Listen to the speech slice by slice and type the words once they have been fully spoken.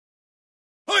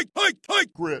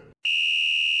Grit.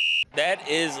 That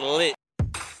is lit.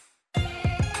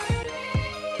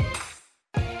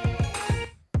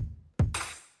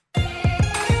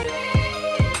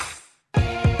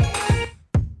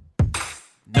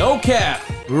 No Cap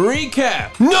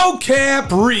Recap. No Cap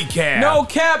Recap. No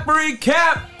Cap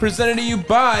Recap. Presented to you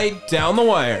by Down the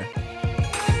Wire.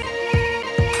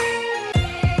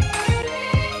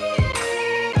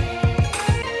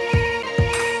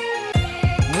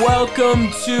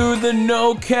 Welcome to the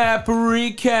No Cap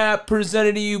Recap,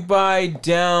 presented to you by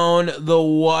Down the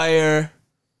Wire.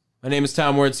 My name is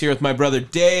Tom Wertz, here with my brother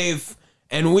Dave,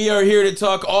 and we are here to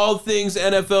talk all things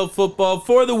NFL football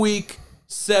for the week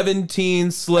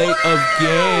 17 slate of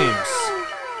games.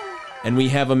 And we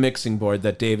have a mixing board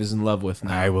that Dave is in love with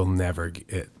now. I will never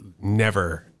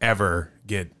ever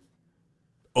get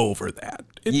over that.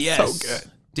 It's so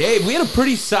good. Dave, we had a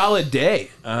pretty solid day.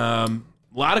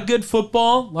 A lot of good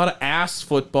football, a lot of ass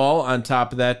football on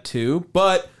top of that too.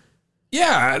 But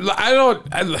yeah,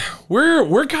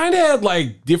 we're kind of at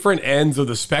like different ends of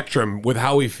the spectrum with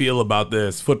how we feel about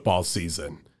this football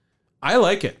season. I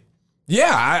like it.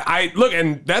 Yeah, I look,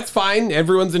 and that's fine.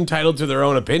 Everyone's entitled to their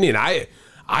own opinion. I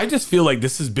just feel like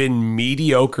this has been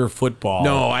mediocre football.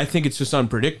 No, I think it's just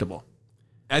unpredictable.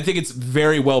 I think it's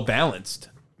very well balanced.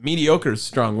 Mediocre is a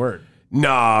strong word.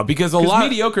 No, because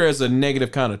mediocre has a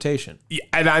negative connotation. Yeah,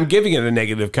 and I'm giving it a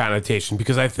negative connotation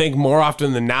because I think more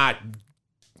often than not,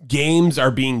 games are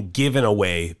being given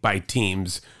away by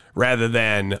teams rather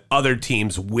than other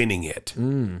teams winning it.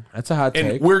 That's a hot take.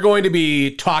 And we're going to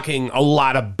be talking a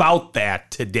lot about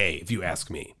that today, if you ask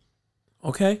me.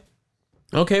 Okay,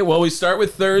 well, we start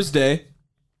with Thursday.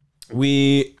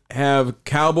 We have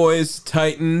Cowboys,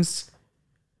 Titans.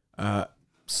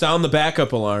 Sound the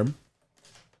backup alarm.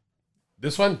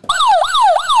 This one?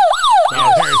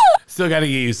 Oh, still got to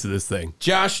get used to this thing.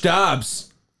 Josh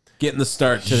Dobbs getting the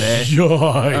start today.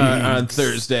 On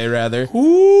Thursday, rather.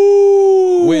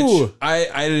 Ooh. Which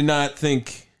I did not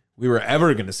think we were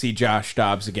ever going to see Josh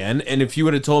Dobbs again. And if you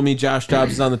would have told me Josh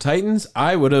Dobbs is on the Titans,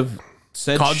 I would have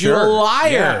said called sure. you a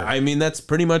liar. Yeah, I mean, that's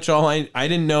pretty much all I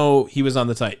didn't know he was on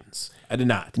the Titans. I did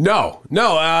not. No.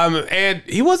 And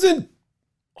he wasn't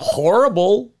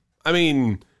horrible. I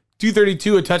mean,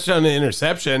 232, a touchdown, an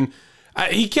interception.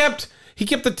 He kept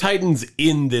the Titans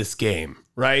in this game,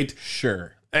 right?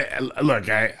 Sure. Look,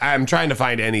 I'm trying to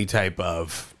find any type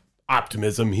of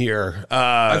optimism here.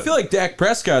 I feel like Dak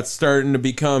Prescott's starting to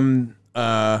become,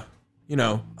 a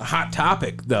hot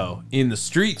topic, though, in the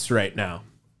streets right now.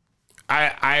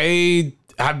 I've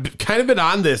kind of been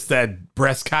on this that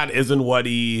Prescott isn't what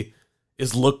he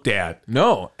is looked at.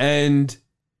 No, and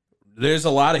there's a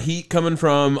lot of heat coming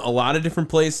from a lot of different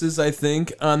places, I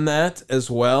think, on that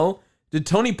as well. Did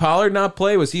Tony Pollard not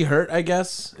play? Was he hurt, I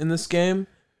guess, in this game?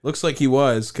 Looks like he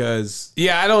was, because...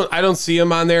 Yeah, I don't see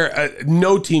him on there.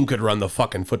 No team could run the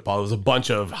fucking football. It was a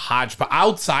bunch of hodgepodge.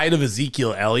 Outside of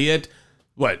Ezekiel Elliott,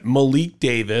 Malik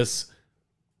Davis,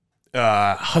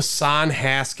 Hassan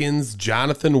Haskins,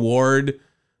 Jonathan Ward,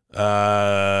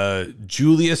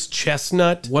 Julius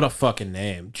Chestnut. What a fucking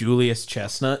name. Julius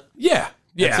Chestnut? Yeah.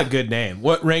 That's a good name.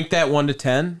 What, rank that 1 to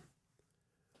 10?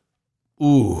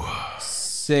 Ooh.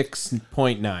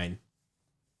 6.9.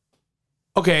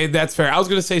 Okay, that's fair. I was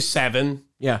going to say 7.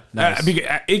 Yeah, nice.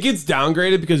 It gets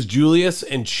downgraded because Julius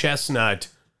and Chestnut,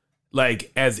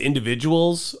 as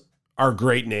individuals, are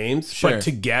great names. Sure. But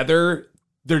together,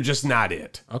 they're just not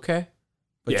it. Okay.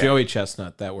 But Yeah. Joey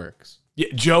Chestnut, that works. Yeah,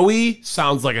 Joey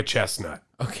sounds like a chestnut.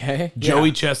 Okay.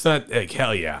 Joey Chestnut,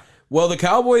 hell yeah. Well, the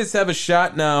Cowboys have a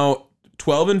shot now,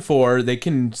 12-4. They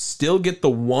can still get the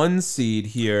 1 seed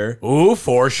here. Ooh,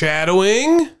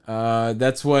 foreshadowing.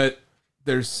 That's what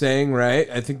they're saying, right?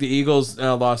 I think the Eagles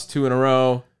now lost 2 in a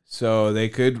row, so they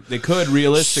could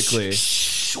realistically.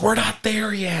 Shh, we're not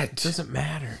there yet. It doesn't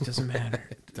matter.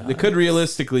 They could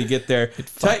realistically get there.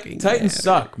 Titans matters.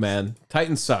 suck, man.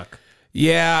 Titans suck.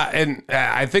 Yeah, and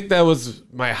I think that was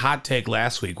my hot take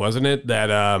last week, wasn't it? That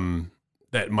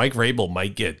Mike Vrabel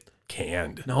might get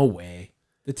canned. No way.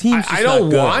 The team's just I don't not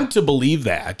good. want to believe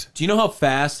that. Do you know how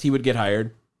fast he would get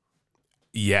hired?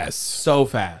 Yes. So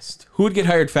fast. Who would get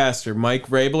hired faster, Mike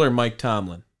Vrabel or Mike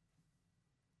Tomlin?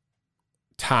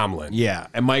 Tomlin. Yeah,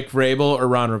 and Mike Vrabel or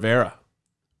Ron Rivera?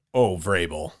 Oh,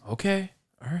 Vrabel. Okay.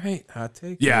 All right. Hot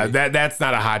take. Yeah, maybe. that's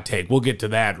not a hot take. We'll get to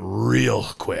that real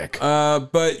quick.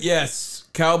 But yes,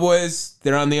 Cowboys,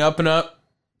 they're on the up and up.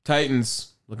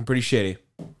 Titans, looking pretty shitty.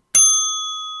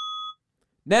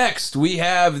 Next, we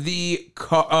have the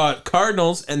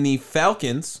Cardinals and the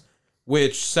Falcons,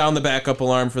 which sound the backup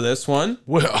alarm for this one.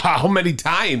 Well, how many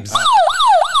times?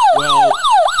 Well,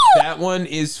 that one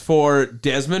is for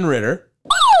Desmond Ridder.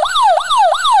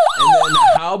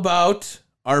 how about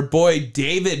our boy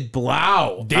David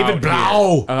Blau? David out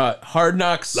Blau. here? Hard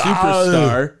Knocks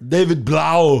superstar. David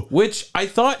Blau. Which I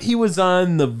thought he was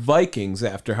on the Vikings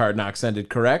after Hard Knocks ended,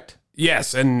 correct?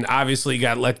 Yes, and obviously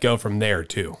got let go from there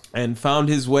too. And found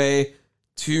his way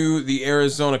to the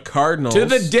Arizona Cardinals. To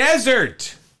the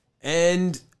desert.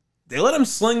 And they let him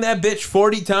sling that bitch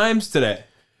 40 times today.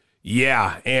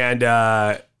 Yeah, and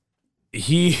I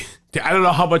don't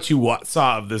know how much you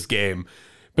saw of this game,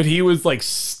 but he was like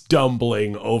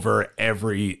stumbling over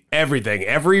everything.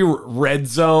 Every red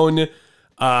zone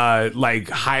like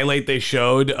highlight they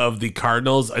showed of the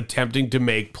Cardinals attempting to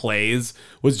make plays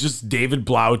was just David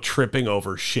Blau tripping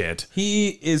over shit.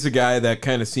 He is a guy that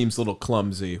kind of seems a little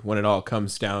clumsy when it all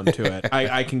comes down to it.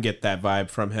 I can get that vibe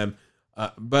from him.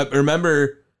 But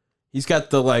remember, he's got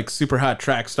the like super hot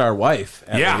track star wife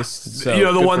at least. So you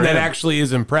know, the good one for that him. actually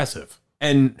is impressive.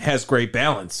 And has great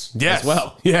balance Yes. as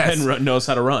well. Yes. And knows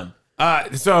how to run.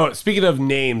 So speaking of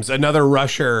names, another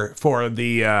rusher for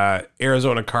the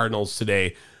Arizona Cardinals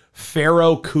today,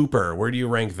 Pharaoh Cooper. Where do you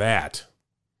rank that?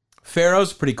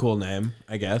 Pharaoh's a pretty cool name,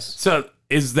 I guess. So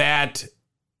is that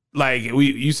like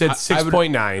you said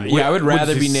 6.9? I would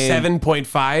rather be named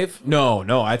 7.5.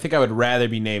 No, I think I would rather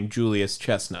be named Julius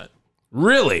Chestnut.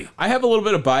 Really? I have a little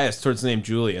bit of bias towards the name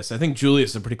Julius. I think Julius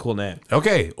is a pretty cool name.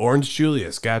 Okay, Orange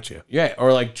Julius, gotcha. Yeah,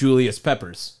 or like Julius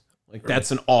Peppers. Like that's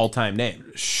an all-time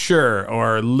name. Sure,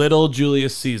 or Little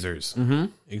Julius Caesars.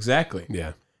 Exactly.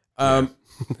 Yeah.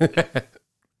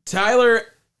 Tyler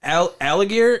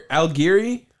Algieri?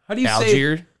 How do you say?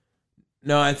 Algier?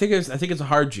 No, I think it's a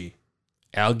hard G.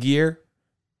 Algier?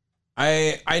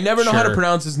 I never know how to Sure.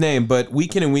 pronounce his name, but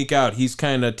week in and week out, he's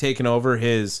kind of taken over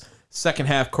his second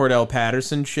half Cordell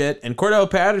Patterson shit. And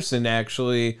Cordell Patterson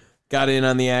actually got in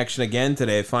on the action again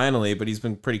today, finally, but he's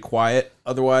been pretty quiet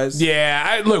otherwise.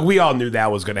 Yeah, look, we all knew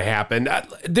that was going to happen.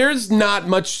 There's not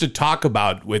much to talk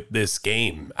about with this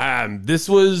game. This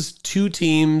was two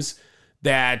teams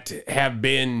that have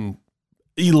been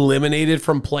eliminated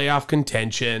from playoff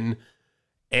contention.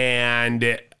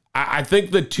 And I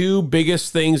think the two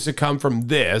biggest things to come from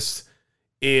this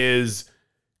is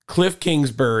Cliff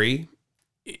Kingsbury.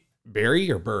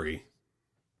 Barry or Burry?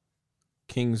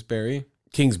 Kingsbury.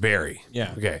 Kingsbury.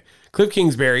 Yeah. Okay. Cliff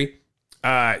Kingsbury.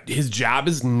 His job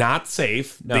is not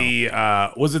safe.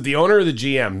 No. Was it the owner or the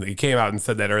GM? He came out and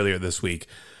said that earlier this week.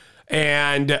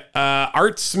 And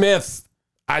Art Smith,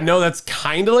 I know that's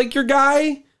kind of like your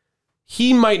guy.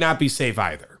 He might not be safe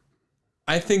either.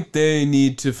 I think they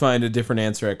need to find a different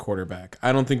answer at quarterback.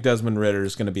 I don't think Desmond Ridder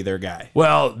is going to be their guy.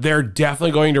 Well, they're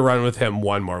definitely going to run with him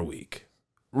one more week.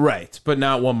 Right, but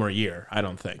not one more year, I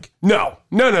don't think. No.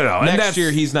 And Next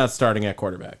year, he's not starting at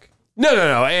quarterback.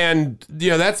 No. And,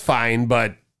 that's fine,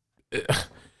 but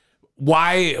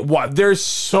why? There's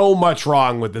so much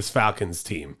wrong with this Falcons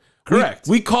team. Correct.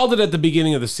 We called it at the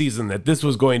beginning of the season that this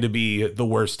was going to be the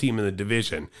worst team in the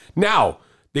division. Now,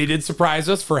 they did surprise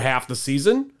us for half the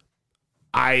season.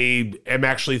 I am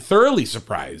actually thoroughly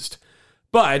surprised,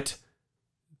 but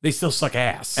they still suck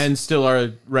ass. And still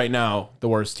are, right now, the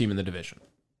worst team in the division.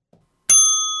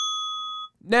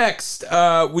 Next,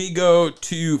 we go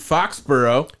to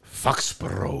Foxborough,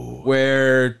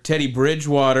 where Teddy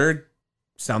Bridgewater,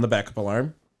 sound the backup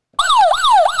alarm,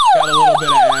 got a little bit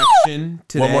of action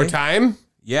today. One more time.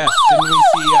 Yes, didn't we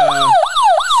see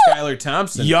Skylar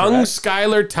Thompson? Young correct?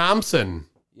 Skylar Thompson.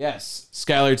 Yes,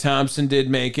 Skylar Thompson did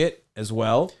make it as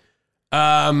well.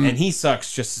 And he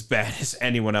sucks just as bad as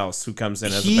anyone else who comes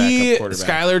in as a backup quarterback.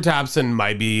 Skylar Thompson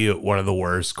might be one of the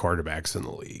worst quarterbacks in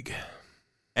the league.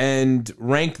 And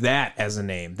rank that as a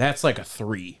name. That's like a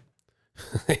 3.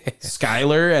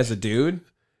 Skylar as a dude?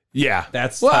 Yeah.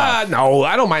 That's tough. No,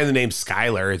 I don't mind the name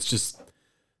Skylar. It's just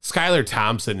Skylar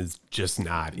Thompson is just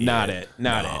not Not it.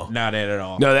 Not it at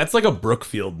all. No, that's like a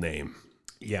Brookfield name.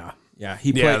 Yeah. Yeah.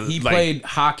 He Yeah, played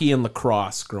hockey and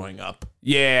lacrosse growing up.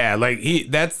 Yeah, like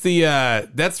that's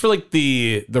for like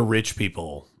the rich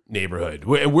people neighborhood.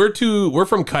 We're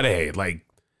from Cudahy. Like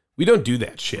we don't do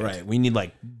that shit. Right. We need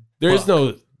like There is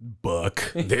no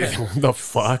Buck. The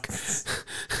fuck?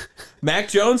 Mac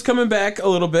Jones coming back a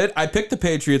little bit. I picked the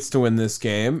Patriots to win this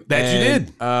game. That you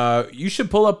did. You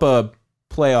should pull up a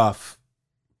playoff,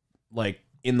 like,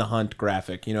 in the hunt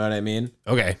graphic. You know what I mean?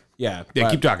 Okay. Yeah.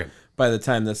 Yeah, keep talking. By the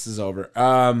time this is over.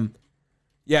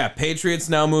 Yeah, Patriots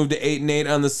now moved to 8-8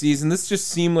 on the season. This just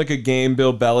seemed like a game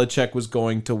Bill Belichick was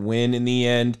going to win in the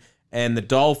end. And the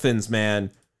Dolphins, man,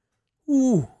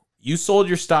 ooh, you sold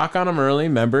your stock on them early,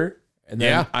 remember? And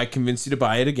then I convinced you to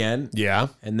buy it again. Yeah.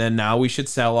 And then now we should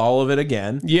sell all of it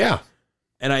again. Yeah.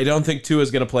 And I don't think Tua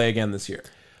is going to play again this year.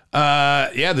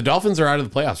 Yeah, the Dolphins are out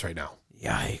of the playoffs right now.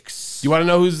 Yikes. You want to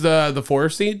know who's the 4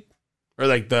 seed? Or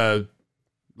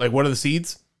what are the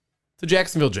seeds? The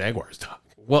Jacksonville Jaguars, dog.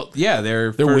 Well, yeah,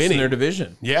 they're first winning in their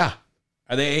division. Yeah,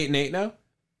 Are they 8-8 now?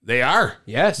 they are.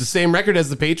 Yes. The same record as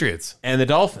the Patriots. And the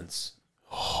Dolphins.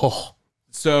 Oh.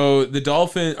 So are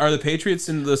the Patriots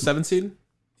in the 7th seed?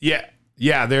 Yeah.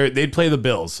 Yeah, they'd play the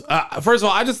Bills. First of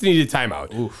all, I just need a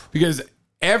timeout. Oof. Because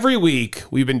every week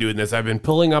we've been doing this. I've been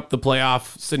pulling up the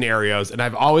playoff scenarios, and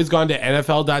I've always gone to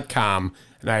NFL.com,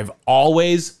 and I've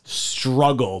always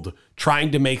struggled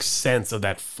trying to make sense of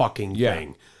that fucking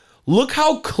thing. Look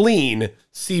how clean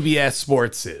CBS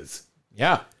Sports is.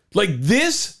 Yeah. Like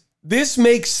this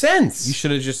makes sense. You should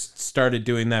have just started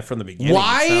doing that from the beginning.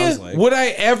 Why it sounds like. would I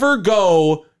ever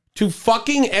go to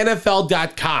fucking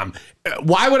NFL.com?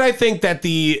 Why would I think that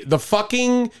the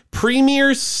fucking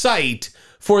premier site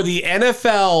for the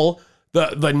NFL,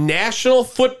 the National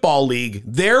Football League,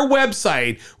 their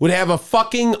website would have a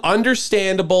fucking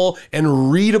understandable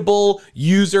and readable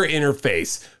user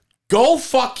interface? Go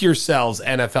fuck yourselves,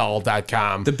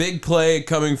 NFL.com. The big play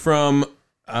coming from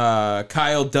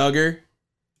Kyle Duggar,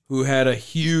 who had a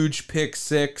huge pick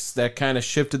six that kind of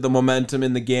shifted the momentum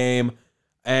in the game.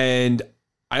 And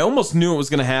I almost knew it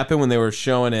was going to happen when they were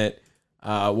showing it,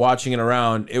 watching it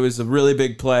around. It was a really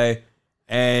big play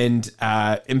and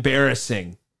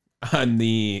embarrassing on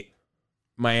the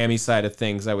Miami side of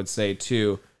things, I would say,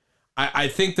 too. I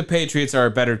think the Patriots are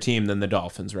a better team than the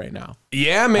Dolphins right now.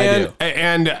 Yeah, man.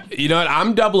 And you know what?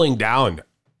 I'm doubling down.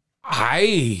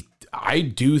 I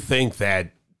do think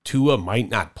that Tua might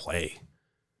not play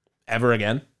Ever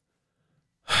again?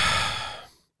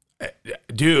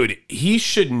 Dude, he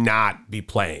should not be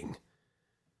playing.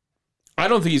 I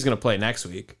don't think he's going to play next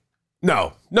week.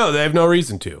 No, they have no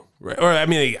reason to. Or, I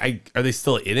mean, are they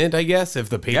still in it, I guess, if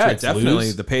the Patriots definitely.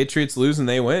 lose? The Patriots lose and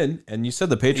they win. And you said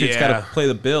the Patriots got to play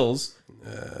the Bills.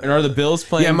 And are the Bills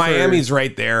playing? Yeah, Miami's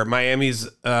right there. Miami's the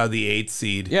 8th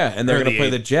seed. Yeah, and they're going to play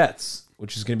the Jets,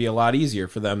 which is going to be a lot easier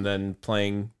for them than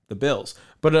playing the Bills.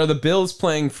 But are the Bills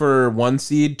playing for 1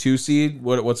 seed, 2 seed?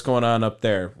 What's going on up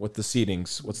there with the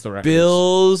seedings? What's the record?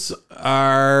 Bills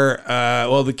are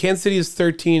the Kansas City is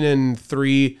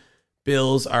 13-3.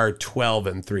 Bills are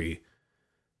 12-3.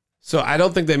 So I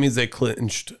don't think that means they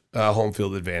clinched home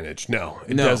field advantage. No,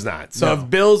 it does not. So if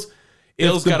Bills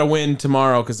got to win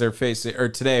tomorrow because they're facing, or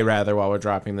today rather, while we're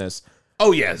dropping this.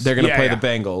 Oh yes, they're going to play the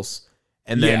Bengals,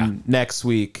 and then next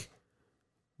week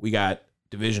we got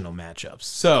divisional matchups.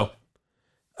 So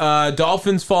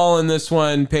Dolphins fall in this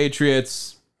one.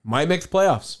 Patriots might make the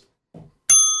playoffs.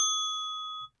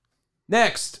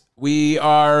 Next, we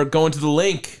are going to the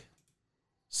link.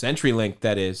 CenturyLink,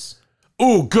 that is.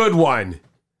 Ooh, good one.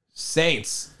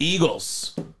 Saints,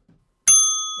 Eagles.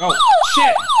 Oh,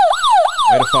 shit.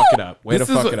 Way to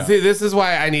fuck it up. See, this is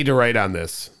why I need to write on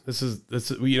this. This is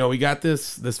we got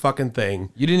this fucking thing.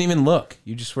 You didn't even look.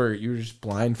 You were just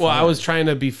blind. Well, I was trying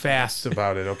to be fast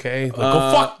about it, okay? Like,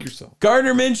 go fuck yourself.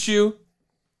 Gardner Minshew.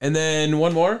 And then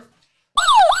one more.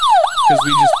 Because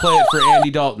we just play it for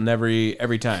Andy Dalton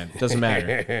every time. Doesn't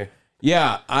matter.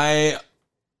 Yeah,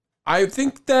 I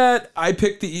think that I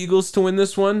picked the Eagles to win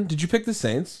this one. Did you pick the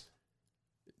Saints?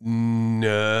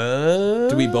 No.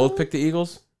 Did we both pick the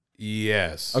Eagles?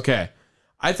 Yes. Okay.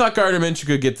 I thought Gardner Minshew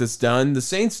could get this done. The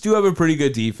Saints do have a pretty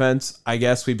good defense. I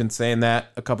guess we've been saying that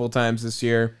a couple of times this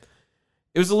year.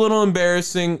 It was a little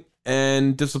embarrassing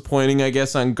and disappointing, I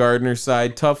guess, on Gardner's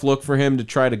side. Tough look for him to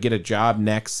try to get a job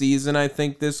next season, I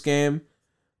think, this game.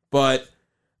 But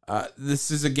this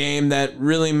is a game that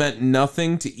really meant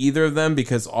nothing to either of them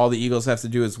because all the Eagles have to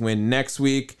do is win next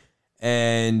week,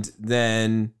 and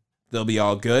then they'll be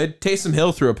all good. Taysom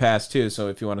Hill threw a pass, too, so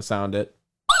if you want to sound it.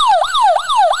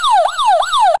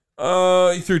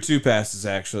 He threw 2 passes,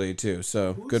 actually, too,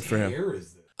 so good for him.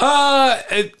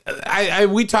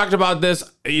 We talked about this.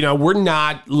 We're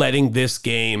not letting this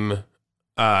game,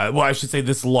 I should say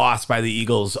this loss by the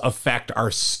Eagles affect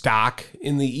our stock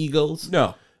in the Eagles.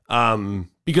 No.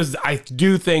 Because I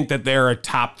do think that they're a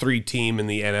top 3 team in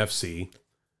the NFC.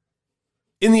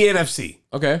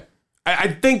 Okay. I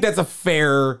think that's a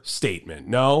fair statement.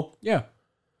 No? Yeah.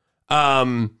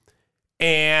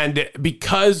 And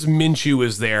because Minshew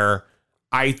is there,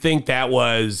 I think that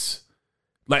was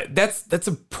like that's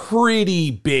a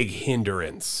pretty big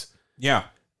hindrance. Yeah.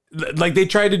 Like they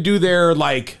tried to do their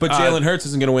like, but Jalen Hurts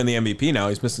isn't going to win the MVP now.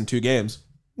 He's missing 2 games.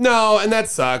 No, and that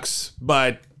sucks.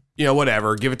 But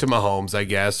whatever. Give it to Mahomes, I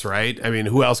guess. Right? I mean,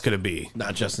 who else could it be?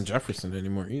 Not Justin Jefferson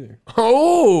anymore either.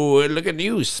 Oh, look at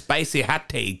you, spicy hot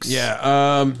takes.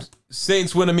 Yeah.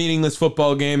 Saints win a meaningless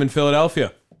football game in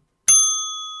Philadelphia.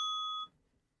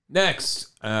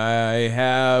 Next, I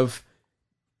have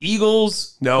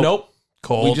Eagles. Nope.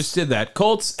 Colts. We just did that.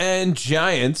 Colts and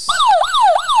Giants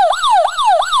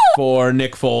for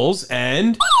Nick Foles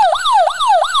and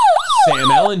Sam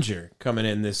Ellinger coming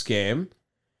in this game.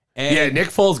 And Yeah, Nick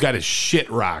Foles got his shit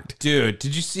rocked. dude,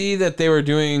 did you see that they were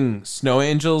doing snow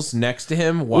angels next to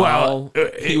him while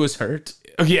he was hurt?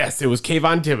 Yes, it was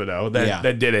Kayvon Thibodeau Yeah.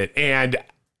 that did it. And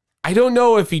I don't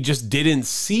know if he just didn't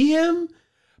see him,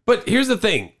 but here's the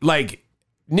thing. Like,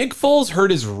 Nick Foles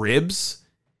hurt his ribs.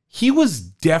 He was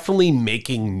definitely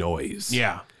making noise.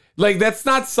 Yeah. Like, that's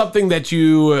not something that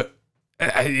you,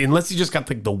 unless he just got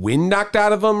like the wind knocked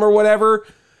out of him or whatever,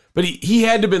 but he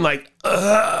had to have been like,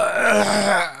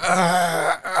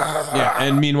 Yeah,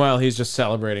 and meanwhile, he's just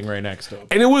celebrating right next to him.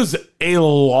 and it was a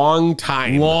long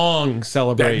time. Long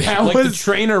celebration. That Like the was-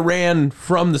 trainer ran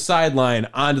from the sideline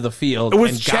onto the field. It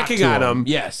was and got checking to on him.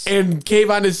 Yes. And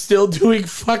Kayvon is still doing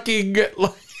fucking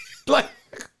like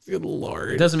good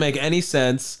Lord. It doesn't make any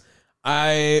sense.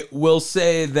 I will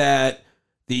say that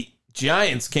the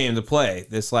Giants came to play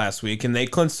this last week, and they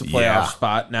clinched the playoff Yeah.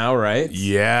 spot now, right?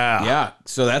 Yeah. Yeah.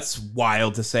 So that's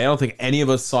wild to say. I don't think any of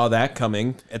us saw that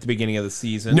coming at the beginning of the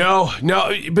season. No,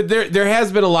 but there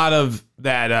has been a lot of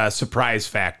that surprise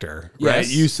factor, right?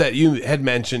 Yes. You had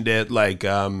mentioned it, like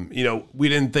we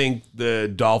didn't think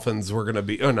the Dolphins were gonna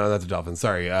be. Oh no, not the Dolphins.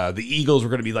 Sorry, the Eagles were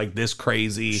gonna be like this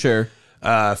crazy. Sure.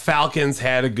 Falcons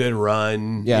had a good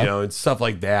run, Yeah. and stuff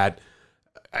like that.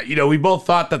 We both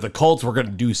thought that the Colts were going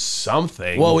to do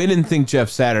something. Well, we didn't think Jeff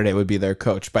Saturday would be their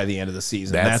coach by the end of the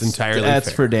season. That's entirely That's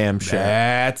fair. for damn sure.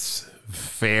 That's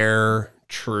fair,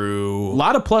 true. A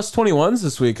lot of plus 21s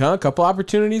this week, huh? A couple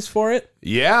opportunities for it.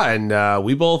 Yeah, and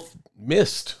we both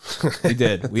missed. We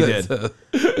did. We did.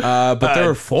 But there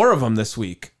were 4 of them this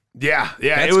week. Yeah,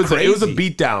 That's it was a crazy.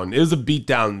 beatdown. It was a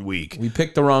beatdown week. We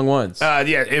picked the wrong ones. I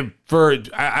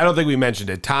don't think we mentioned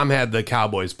it. Tom had the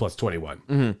Cowboys plus 21.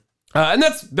 Mm-hmm. And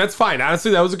that's fine.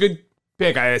 Honestly, that was a good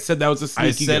pick. I said that was a sneaky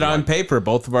I said good on one. paper,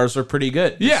 both of ours are pretty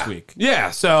good this week.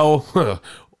 Yeah, so,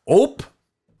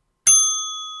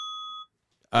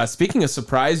 Speaking of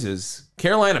surprises,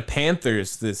 Carolina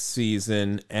Panthers this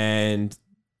season, and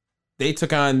they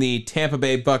took on the Tampa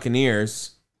Bay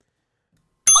Buccaneers.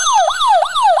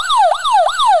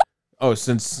 Oh,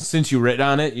 since you writ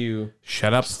on it, you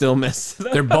shut up. still missed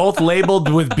that. They're both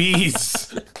labeled with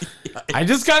B's. I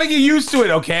just got to get used to it,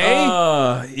 okay?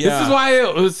 Yeah. This is why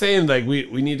I was saying, like, we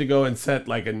need to go and set,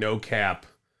 like, a no cap,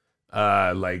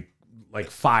 like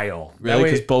file. That Really?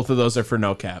 way- Because both of those are for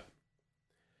no cap.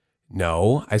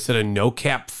 No, I said a no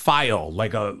cap file,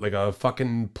 like a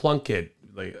fucking Plunkett,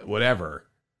 like whatever.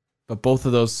 But both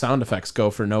of those sound effects go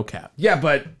for no cap. Yeah,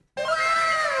 but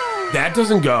that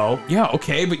doesn't go. Yeah,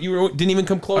 okay, but you didn't even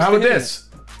come close. How to about hitting this?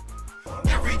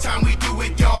 Every time we do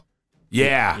it, y'all.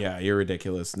 Yeah. it. Yeah, you're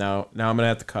ridiculous. Now I'm gonna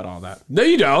have to cut all that. No,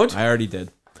 you don't. I already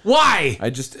did. Why? I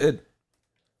just did.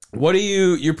 What are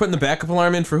you're putting the backup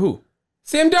alarm in for who?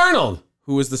 Sam Darnold.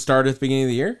 Who was the starter at the beginning of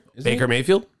the year? Isn't he? Baker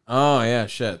Mayfield. Oh yeah,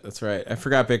 shit. That's right. I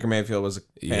forgot Baker Mayfield was a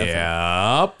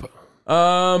Panther.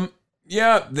 Yep.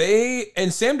 Yeah,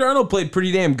 and Sam Darnold played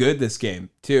pretty damn good this game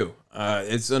too.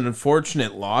 It's an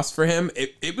unfortunate loss for him.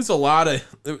 It was a lot of.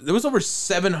 There was over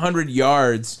 700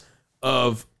 yards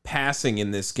of passing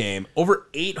in this game. Over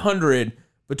 800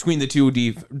 between the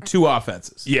two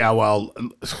offenses. Yeah, well,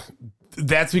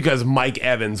 that's because Mike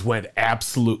Evans went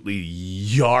absolutely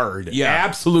yard. Yeah.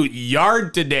 Absolute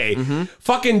yard today.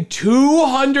 Fucking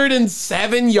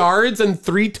 207 yards and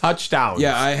 3 touchdowns.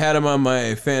 Yeah, I had him on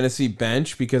my fantasy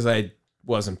bench because I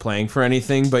wasn't playing for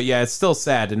anything. But yeah, it's still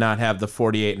sad to not have the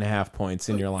 48.5 points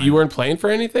in your line. You weren't playing for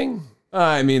anything?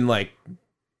 I mean, like,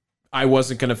 I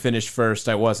wasn't going to finish first.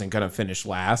 I wasn't going to finish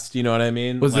last. You know what I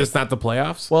mean? Was Like, this not the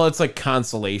playoffs? Well, it's like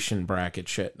consolation bracket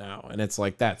shit now. And it's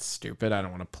like, that's stupid. I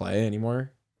don't want to play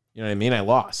anymore. You know what I mean? I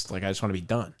lost. Like, I just want to be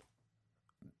done.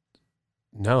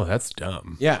 No, that's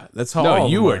dumb. Yeah, that's how. No, all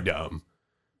of you them were are. dumb.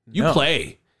 You No.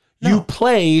 play. No. You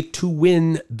play to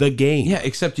win the game. Yeah,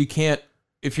 except you can't.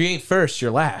 If you ain't first, you're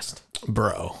last.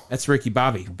 Bro. That's Ricky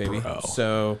Bobby, baby. Bro.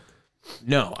 So,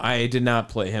 no, I did not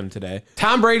play him today.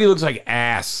 Tom Brady looks like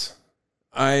ass.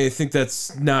 I think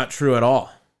that's not true at all.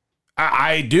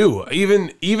 I do.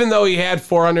 Even though he had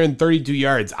 432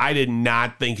 yards, I did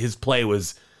not think his play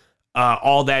was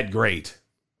all that great.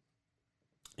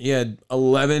 He had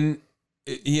 11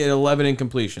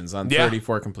 incompletions on Yeah.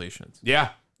 34 completions. Yeah,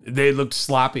 they looked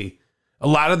sloppy. A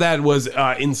lot of that was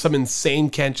in some insane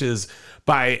catches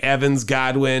by Evans,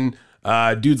 Godwin,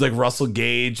 dudes like Russell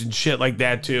Gage and shit like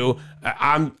that too.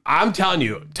 I'm telling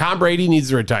you, Tom Brady needs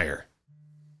to retire.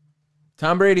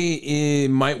 Tom Brady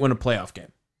might win a playoff game.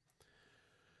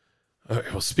 Okay,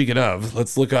 well, speaking of,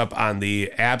 let's look up on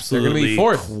the absolutely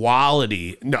fourth.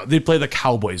 quality. No, they play the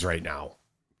Cowboys right now.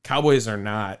 Cowboys are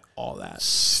not all that.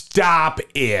 Stop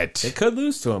it. They could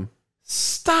lose to them.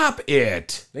 Stop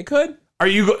it. They could. Are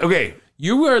you okay?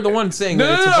 You were the one saying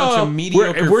that it's a bunch of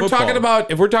mediocre If we're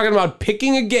football. talking about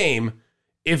picking a game,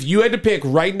 if you had to pick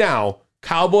right now,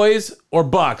 Cowboys or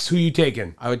Bucks, who you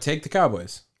taking? I would take the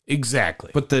Cowboys.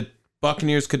 Exactly. But the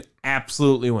Buccaneers could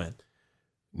absolutely win.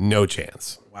 No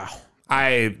chance. Wow.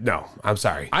 I'm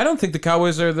sorry. I don't think the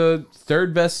Cowboys are the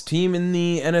third best team in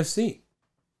the NFC.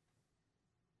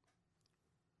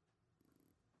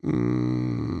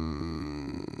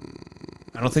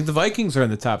 I don't think the Vikings are in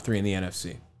the top 3 in the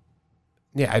NFC.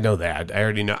 Yeah, I know that. I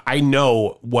already know. I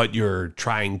know what you're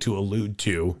trying to allude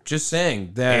to. Just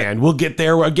saying that. And we'll get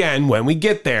there again when we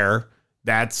get there.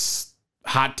 That's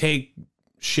hot take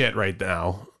shit right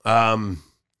now. I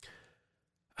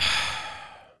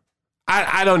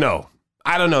don't know.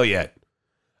 I don't know yet.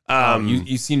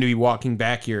 You seem to be walking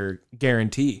back your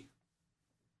guarantee.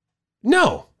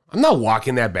 No, I'm not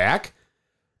walking that back.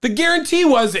 The guarantee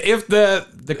was if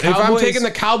I'm Cowboys- taking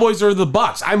the Cowboys or the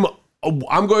Bucks, I'm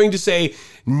going to say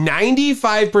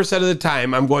 95% of the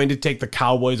time I'm going to take the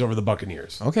Cowboys over the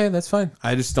Buccaneers. Okay, that's fine.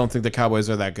 I just don't think the Cowboys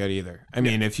are that good either. I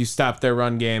mean, if you stop their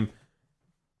run game,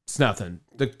 it's nothing.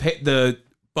 The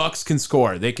Bucks can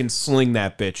score. They can sling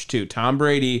that bitch too. Tom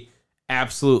Brady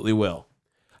absolutely will.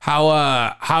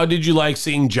 How did you like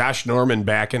seeing Josh Norman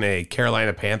back in a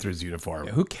Carolina Panthers uniform?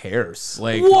 Who cares?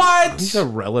 Like What? He's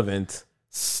irrelevant.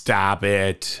 Stop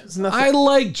it. nothing. I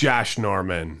like Josh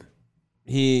Norman.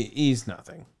 He's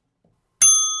nothing.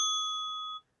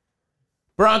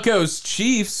 Broncos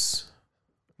Chiefs.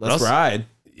 Let's Russ- ride.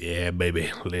 Yeah,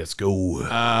 baby. Let's go.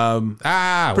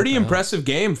 Pretty impressive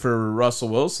game for Russell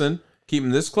Wilson.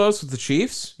 Keeping this close with the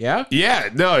Chiefs. Yeah. Yeah,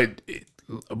 no.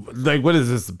 Like, what is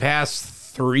this? The past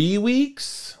 3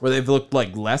 weeks? Where they've looked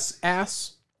like less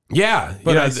ass. Yeah.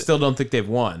 But you know, I still don't think they've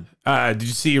won. did you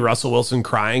see Russell Wilson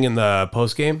crying in the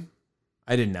post game?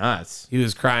 I did not. He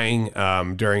was crying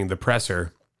during the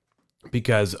presser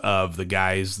because of the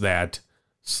guys that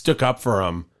stuck up for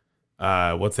him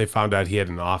once they found out he had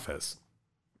an office.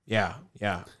 Yeah.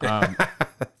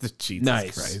 Jesus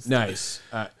Nice. Christ. Nice.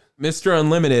 Mr.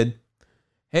 Unlimited.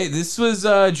 Hey, this was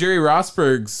Jerry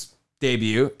Rosberg's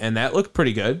debut, and that looked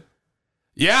pretty good.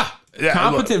 Yeah.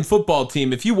 Competent football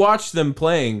team. If you watch them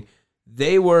playing,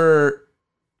 they were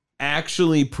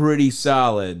actually pretty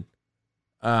solid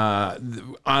on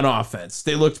offense.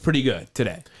 They looked pretty good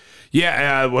today.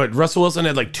 Yeah, Russell Wilson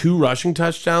had like 2 rushing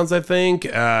touchdowns, I think.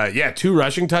 2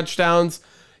 rushing touchdowns.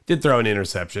 Did throw an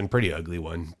interception, pretty ugly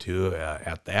one too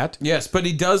at that. Yes, but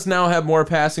he does now have more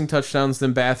passing touchdowns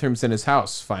than bathrooms in his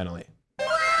house, finally.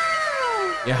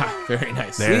 Yeah, very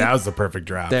nice. There, See? that was the perfect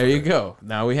drop. There you go.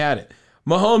 Now we had it.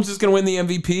 Mahomes is going to win the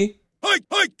MVP.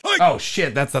 Oh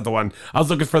shit, that's not the one. I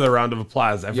was looking for the round of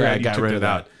applause. I forgot you got took rid it of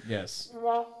out. that. Yes.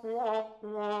 You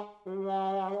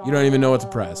don't even know what to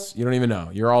press. You don't even know.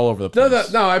 You're all over the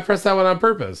place. No, I pressed that one on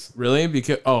purpose. Really?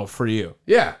 Because for you.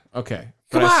 Yeah. Okay.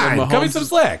 Come But I said on, cut me some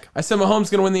slack. I said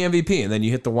Mahomes going to win the MVP, and then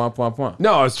you hit the womp womp womp.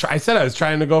 No, I said I was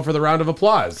trying to go for the round of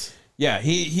applause. Yeah,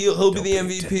 he'll be the pay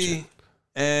MVP, attention.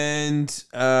 and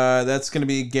that's going to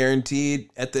be guaranteed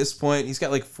at this point. He's got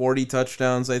like 40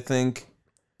 touchdowns, I think.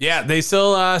 Yeah, they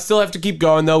still have to keep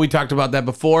going though. We talked about that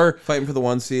before. Fighting for the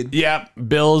 1 seed. Yeah,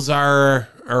 Bills are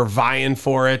vying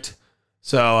for it.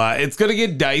 So it's gonna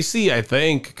get dicey, I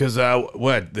think, because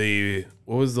what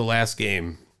was the last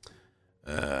game?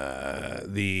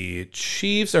 The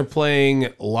Chiefs are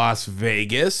playing Las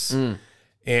Vegas, and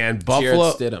Jarrett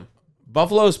Stidham.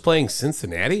 Buffalo's playing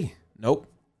Cincinnati. Nope.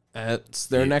 That's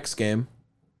their next game,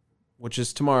 which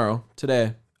is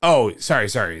today. Oh,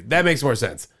 sorry. That makes more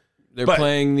sense. They're But-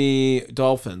 playing the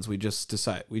Dolphins. We just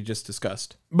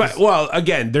discussed. But well,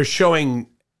 again, they're showing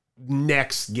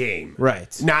next game.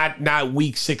 Right. Not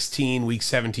week 16, week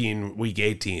 17, week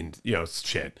 18,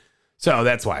 shit. So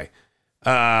that's why.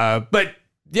 But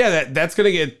yeah, that's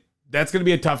gonna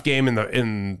be a tough game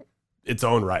in its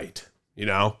own right.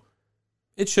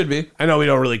 It should be. I know we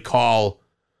don't really call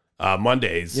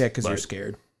Mondays. Yeah, because but you're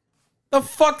scared. The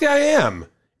fuck I am.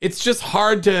 It's just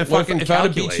hard to Well, fucking if I had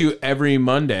calculate. beat you every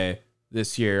Monday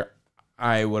this year,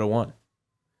 I would have won.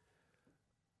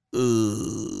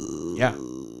 Yeah.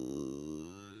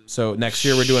 So next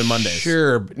year we're doing Mondays.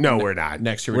 Sure. No, we're not.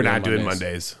 Next year we're we're not doing doing Mondays.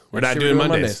 Mondays. We're Next not year doing we're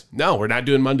doing Mondays. No, we're not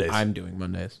doing Mondays. I'm doing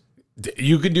Mondays.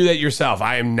 You could do that yourself.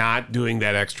 I am not doing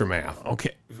that extra math.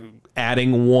 Okay.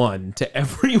 Adding 1 to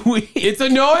every week. It's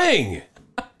annoying.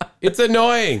 It's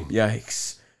annoying.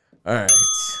 Yikes. All right.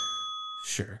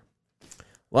 Sure.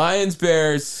 Lions,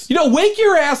 Bears. Wake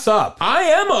your ass up. I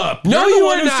am up. No, You're the you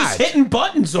one are who's not. just hitting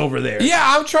buttons over there. Yeah,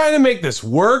 I'm trying to make this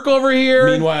work over here.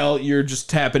 Meanwhile, you're just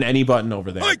tapping any button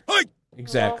over there.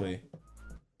 Exactly.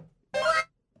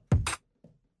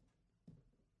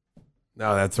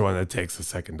 No, that's the one that takes a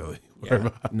second to worry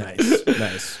about.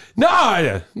 Nice. No,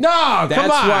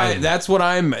 come on. That's what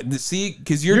I'm. See,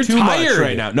 because you're too tired much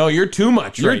right now. No, you're too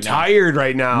much. You're right now. tired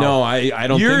right now. No, I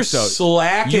don't You're think so.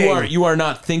 slacking. You are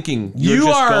not thinking. You're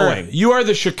just going. You are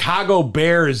the Chicago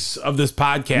Bears of this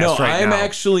podcast No, right I'm now.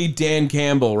 actually Dan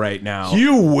Campbell right now.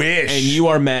 You wish. And you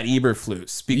are Matt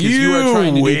Eberflus because you are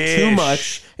trying to do too wish.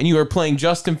 much and you are playing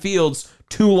Justin Fields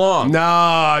too long.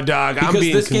 No, dog. I'm Because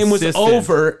being this game was consistent.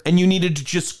 over and you needed to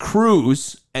just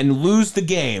cruise and lose the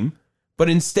game, but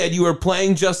instead you are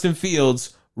playing Justin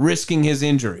Fields, risking his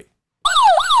injury.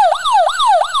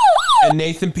 And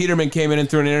Nathan Peterman came in and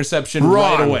threw an interception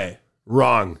right away.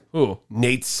 Wrong. Who?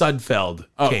 Nate Sudfeld.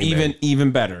 Oh, came in.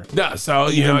 even better. No, so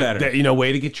even better.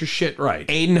 Way to get your shit right.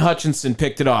 Aiden Hutchinson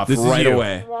picked it off This is right you.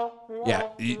 away. Yeah,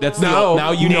 that's No,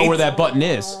 now you know Nate- where that button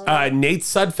is. Nate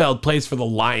Sudfeld plays for the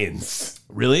Lions.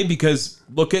 Really? Because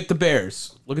look at the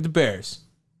Bears. Look at the Bears.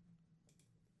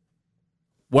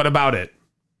 What about it?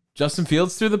 Justin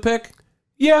Fields threw the pick?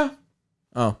 Yeah.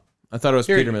 Oh, I thought it was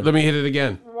Here, Peterman. let me hit it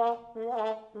again.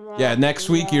 Yeah, next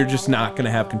week you're just not going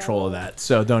to have control of that,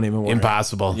 so don't even worry.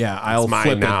 Impossible. Yeah, I'll It's mine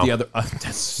flip now. it the other.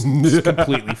 That's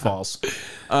completely false.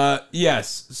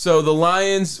 Yes, so the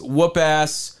Lions whoop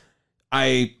ass.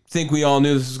 I think we all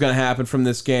knew this was going to happen from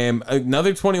this game.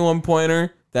 Another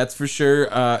 21-pointer, that's for sure.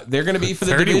 They're going to be for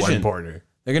the 31 division. pointer.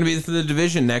 They're going to be for the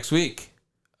division next week.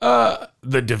 The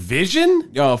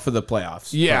division? Oh, for the playoffs.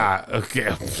 Yeah.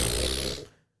 Okay.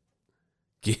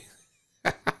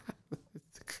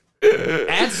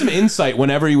 Add some insight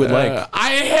whenever you would like. I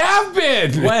have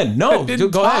been. When? No, I've been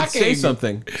go ahead. Say talking.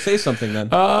 something. Say something then.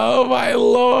 Oh my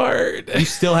lord. You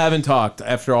still haven't talked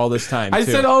after all this time. I too.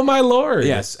 said, oh my lord.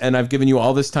 Yes, and I've given you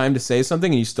all this time to say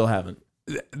something, and you still haven't.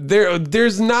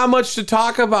 There's not much to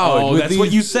talk about. Oh, with that's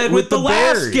what you said with the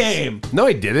last game. No,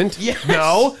 I didn't. Yes.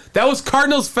 No, that was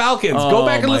Cardinals Falcons. Go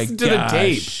back and my listen to the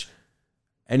tape. gosh.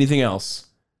 Anything else?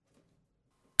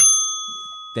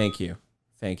 Thank you.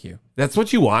 That's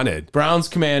what you wanted. Browns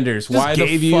Commanders. Why the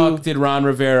gave fuck you- did Ron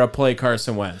Rivera play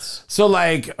Carson Wentz? So,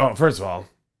 first of all,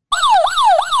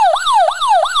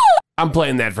 I'm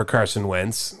playing that for Carson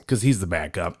Wentz because he's the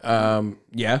backup.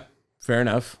 Yeah, fair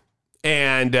enough.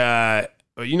 And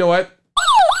you know what?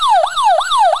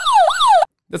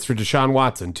 That's for Deshaun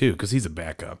Watson too because he's a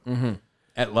backup.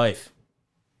 At life.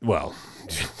 Well,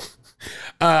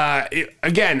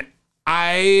 again,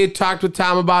 I talked with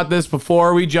Tom about this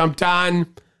before we jumped on.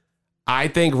 I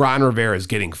think Ron Rivera is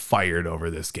getting fired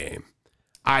over this game.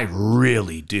 I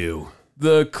really do.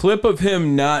 The clip of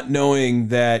him not knowing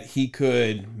that he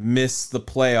could miss the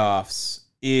playoffs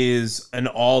is an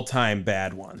all-time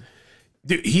bad one.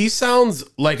 Dude, he sounds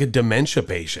like a dementia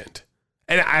patient.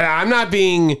 And I'm not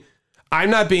being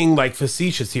like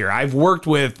facetious here. I've worked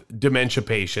with dementia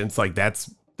patients. Like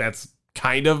that's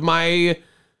kind of my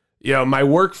my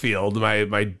work field,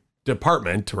 my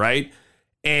department, right?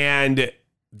 And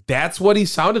that's what he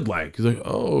sounded like. He's like,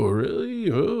 "Oh,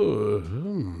 really?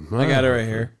 I got it right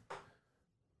here.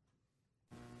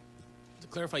 To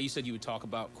clarify, you said you would talk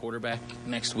about quarterback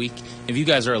next week. If you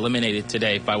guys are eliminated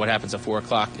today by what happens at 4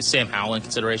 o'clock, is Sam Howell in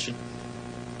consideration?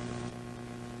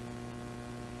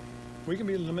 We can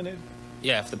be eliminated.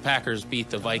 Yeah, if the Packers beat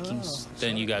the Vikings,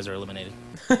 then you guys are eliminated.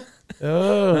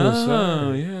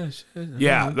 Oh, yeah.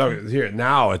 Yeah, no, here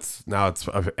now it's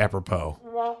apropos.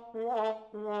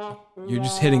 You're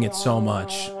just hitting it so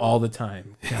much all the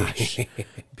time. Gosh.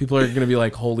 People are going to be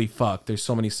like, holy fuck, there's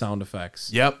so many sound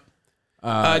effects. Yep.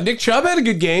 Nick Chubb had a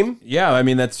good game. Yeah, I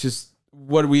mean, that's just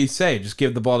what we say. Just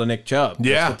give the ball to Nick Chubb.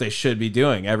 Yeah. That's what they should be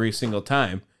doing every single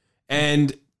time.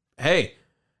 And, hey,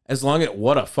 as long as...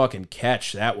 What a fucking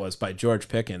catch that was by George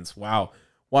Pickens. Wow.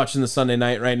 Watching the Sunday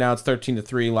night right now. It's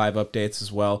 13-3 live updates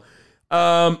as well.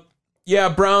 Yeah,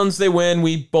 Browns, they win.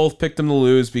 We both picked them to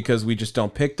lose because we just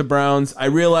don't pick the Browns. I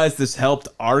realize this helped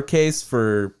our case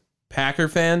for Packer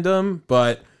fandom,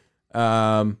 but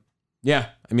yeah,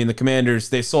 I mean, the Commanders,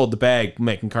 they sold the bag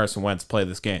making Carson Wentz play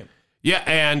this game. Yeah,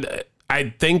 and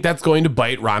I think that's going to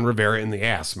bite Ron Rivera in the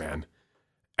ass, man.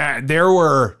 There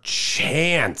were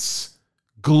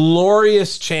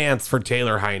glorious chance for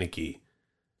Taylor Heineke.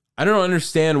 I don't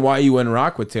understand why you wouldn't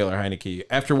rock with Taylor Heineke.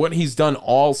 After what he's done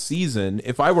all season,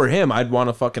 if I were him, I'd want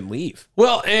to fucking leave.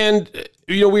 Well, and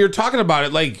we were talking about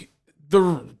it, like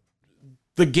the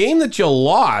game that you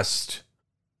lost,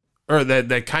 or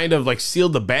that kind of like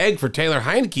sealed the bag for Taylor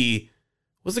Heineke,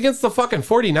 was against the fucking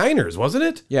 49ers, wasn't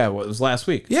it? Yeah, well, it was last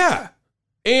week. Yeah.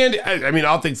 And I mean,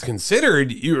 all things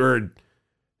considered, you were,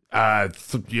 a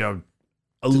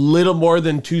little more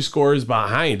than 2 scores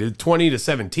behind, 20 to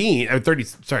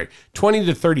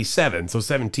 37, so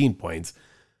 17 points.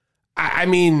 I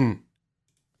mean,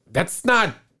 that's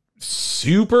not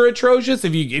super atrocious.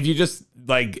 If you just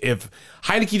like, if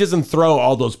Heineke doesn't throw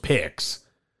all those picks,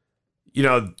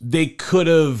 they could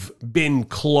have been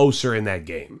closer in that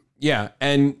game. Yeah,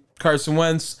 and Carson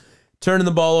Wentz turning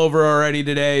the ball over already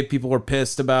today. People were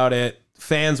pissed about it.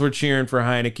 Fans were cheering for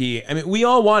Heineke. I mean, we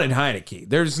all wanted Heineke.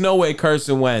 There's no way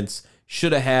Carson Wentz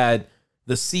should have had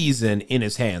the season in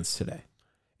his hands today.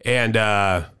 And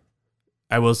I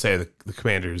will say, the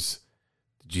Commanders,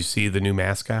 did you see the new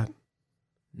mascot?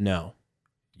 No.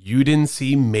 You didn't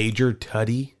see Major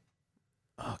Tuddy?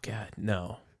 Oh God,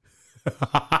 no.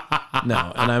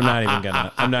 No, and I'm not even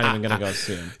gonna go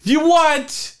see him. You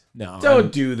what? No.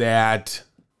 Don't do that.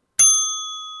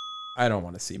 I don't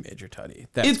want to see Major Tuddy.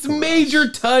 It's gross. Major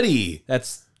Tuddy.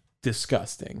 That's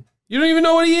disgusting. You don't even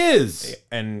know what he is.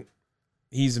 And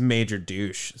he's a major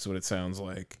douche, is what it sounds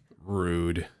like.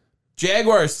 Rude.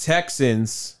 Jaguars,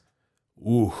 Texans.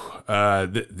 Ooh.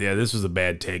 This was a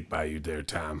bad take by you there,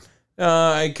 Tom.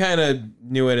 I kind of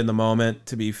knew it in the moment,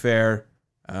 to be fair.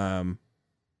 I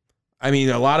mean,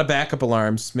 a lot of backup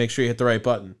alarms. Make sure you hit the right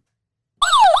button.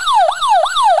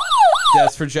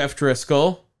 That's for Jeff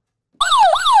Driscoll.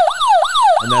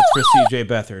 And that's for CJ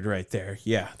Beathard right there.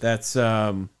 Yeah, that's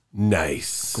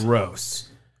nice. Gross.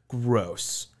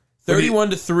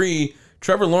 31-3.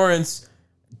 Trevor Lawrence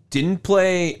didn't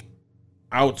play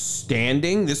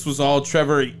outstanding. This was all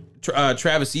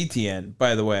Travis Etienne,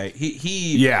 by the way.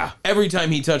 He every time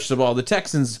he touched the ball, the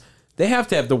Texans, they have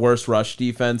to have the worst rush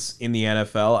defense in the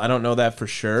NFL. I don't know that for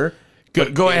sure.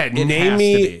 Go ahead. It has to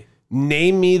be.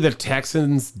 Name me the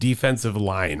Texans defensive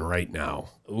line right now.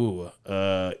 Ooh,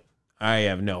 I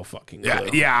have no fucking clue.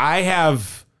 Yeah, I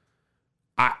have.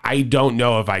 I don't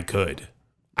know if I could.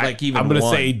 I'm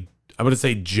gonna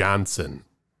say Johnson,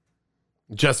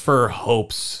 just for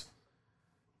hopes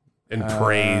and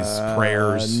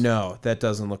prayers. No, that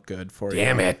doesn't look good for you.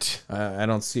 Damn it! I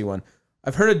don't see one.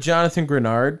 I've heard of Jonathan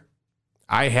Grenard.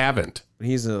 I haven't.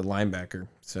 He's a linebacker.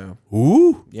 So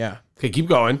ooh, yeah. Okay, keep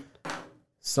going.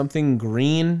 Something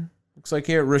Green looks like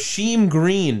here. Rasheem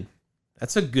Green.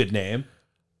 That's a good name.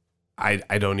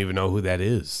 I don't even know who that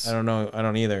is. I don't know. I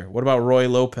don't either. What about Roy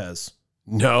Lopez?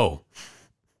 No.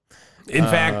 In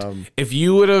fact, if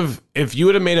you would have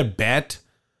made a bet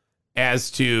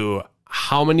as to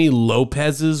how many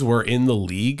Lopez's were in the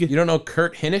league, You don't know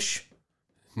Kurt Hinish?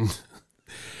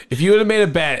 if you would have made a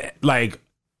bet like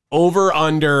over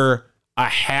under a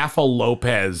half a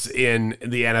Lopez in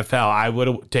the NFL, I would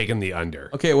have taken the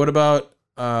under. Okay, what about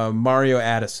Mario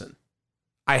Addison?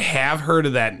 I have heard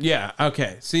of that. Yeah,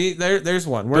 okay. See, there's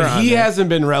one. But he hasn't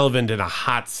been relevant in a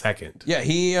hot second. Yeah,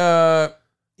 he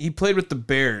played with the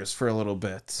Bears for a little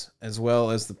bit, as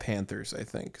well as the Panthers, I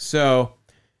think. So,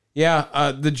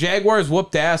 yeah, the Jaguars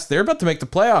whooped ass. They're about to make the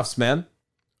playoffs, man.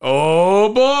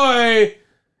 Oh, boy.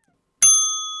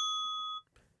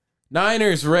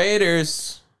 Niners,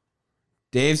 Raiders.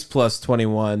 Dave's plus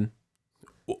 21.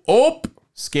 Oh.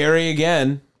 Scary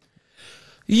again.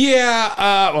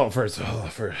 Yeah, first. I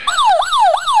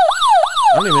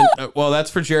don't even... well,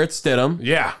 that's for Jarrett Stidham.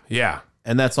 Yeah.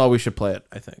 And that's all we should play it,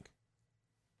 I think.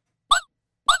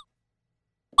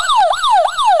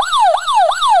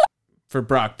 For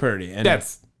Brock Purdy. And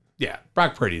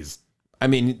Brock Purdy's... I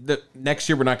mean, next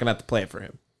year we're not going to have to play it for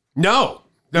him. No,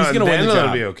 he's going to win the job.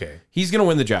 That'll be okay. He's going to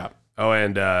win the job. Oh,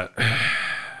 and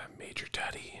Major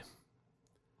Tuddy.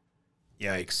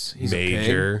 Yikes.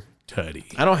 Major Tuddy.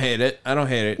 I don't hate it.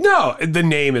 No, the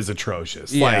name is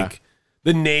atrocious. Yeah. Like,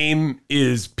 the name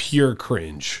is pure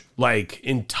cringe. Like,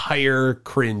 entire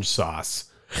cringe sauce.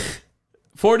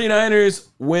 49ers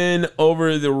win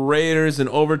over the Raiders in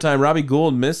overtime. Robbie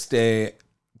Gould missed a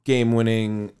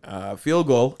game-winning field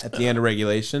goal at the end of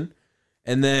regulation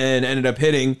and then ended up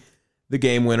hitting the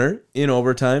game winner in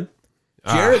overtime.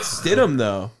 Jarrett Stidham,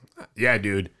 though. Yeah,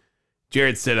 dude.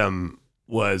 Jarrett Stidham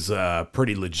was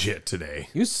pretty legit today.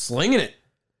 He was slinging it.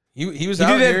 He was He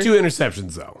out did here. have 2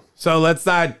 interceptions, though. So let's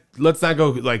not go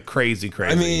like crazy.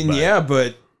 I mean,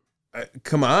 but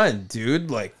come on,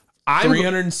 dude. Like,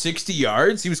 360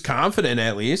 yards. He was confident,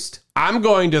 at least. I'm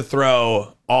going to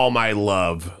throw all my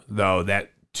love, though,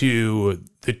 to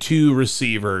the 2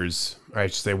 receivers, or I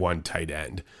should say 1 tight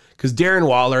end, because Darren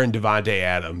Waller and Devontae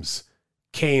Adams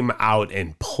came out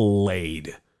and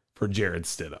played for Jarrett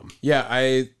Stidham.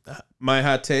 Yeah, my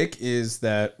hot take is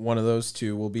that one of those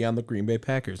 2 will be on the Green Bay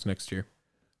Packers next year.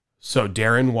 So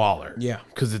Darren Waller. Yeah.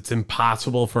 Because it's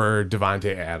impossible for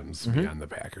Devontae Adams to be on the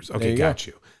Packers. Okay, you got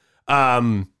you.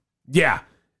 Yeah.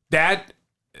 That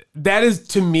is,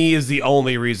 to me, is the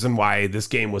only reason why this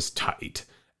game was tight.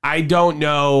 I don't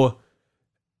know.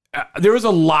 There was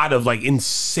a lot of like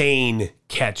insane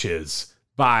catches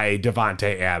by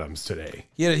Devontae Adams today.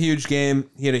 He had a huge game.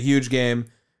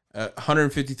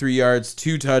 153 yards,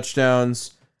 2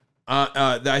 touchdowns.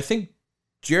 I think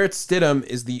Jarrett Stidham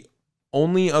is the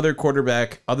only other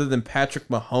quarterback other than Patrick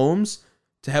Mahomes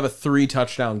to have a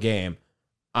 3-touchdown game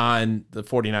on the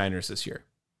 49ers this year.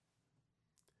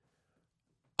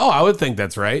 Oh, I would think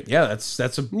that's right. Yeah,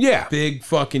 that's a Yeah. big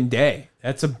fucking day.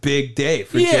 That's a big day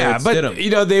for Yeah, Jarrett but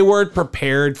Stidham. they weren't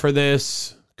prepared for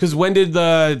this. Because when did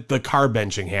the car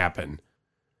benching happen?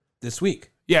 This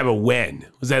week. Yeah, but when?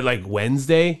 Was that like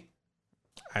Wednesday?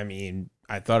 I mean,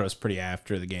 I thought it was pretty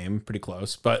after the game, pretty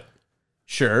close, but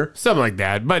sure. Something like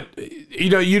that. But, you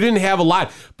didn't have a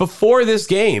lot. Before this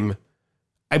game,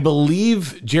 I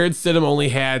believe Jarrett Stidham only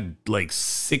had like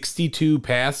 62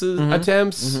 passes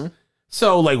attempts.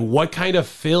 So, like, what kind of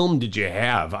film did you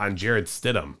have on Jarrett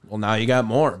Stidham? Well, now you got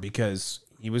more because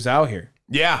he was out here.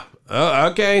 Yeah.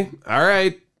 Okay. All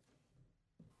right.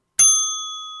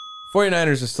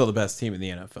 49ers are still the best team in the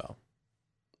NFL.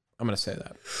 I'm going to say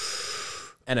that.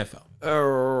 NFL.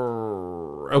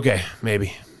 Okay,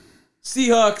 maybe.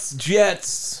 Seahawks,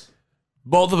 Jets.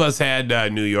 Both of us had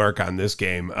New York on this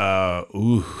game.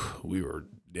 We were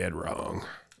dead wrong.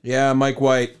 Yeah, Mike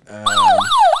White.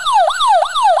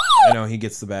 I know he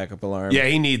gets the backup alarm. Yeah,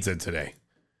 he needs it today.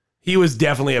 He was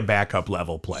definitely a backup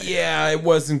level player. Yeah, it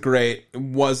wasn't great.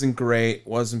 Wasn't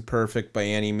perfect by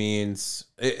any means.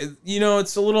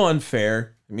 It's a little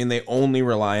unfair. I mean, they only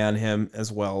rely on him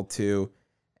as well, too.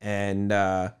 And,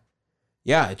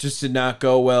 it just did not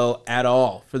go well at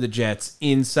all for the Jets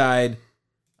inside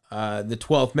the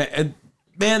 12th man. And,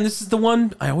 man, this is the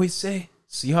one I always say.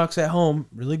 Seahawks at home.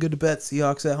 Really good to bet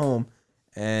Seahawks at home.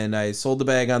 And I sold the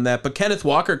bag on that. But Kenneth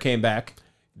Walker came back.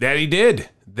 That he did.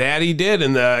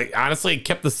 And honestly, it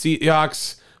kept the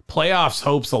Seahawks playoffs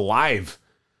hopes alive.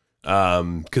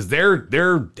 Because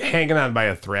they're hanging on by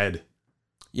a thread.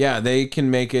 Yeah, they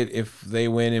can make it if they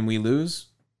win and we lose.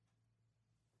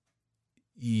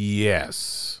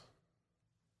 Yes.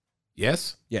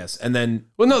 Yes? Yes. And then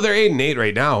Well, no, they're 8-8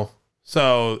 right now.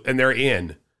 So, and they're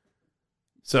in.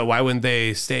 So why wouldn't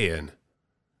they stay in?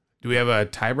 Do we have a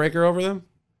tiebreaker over them?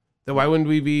 Then why wouldn't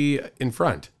we be in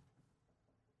front?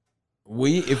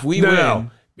 if we win. No.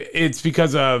 It's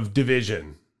because of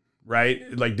division, right?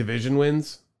 Like division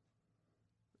wins.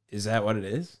 Is that what it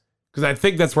is? Because I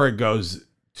think that's where it goes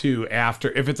to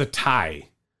after. If it's a tie.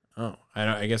 Oh,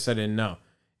 I guess I didn't know.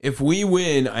 If we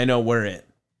win, I know we're in.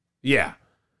 Yeah.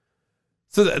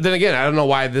 So then again, I don't know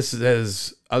why this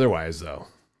is otherwise, though.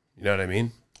 You know what I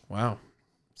mean? Wow.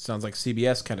 Sounds like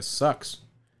CBS kind of sucks.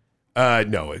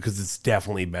 No, because it's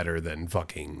definitely better than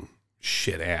fucking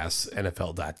shit-ass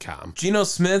NFL.com. Geno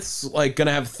Smith's like going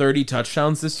to have 30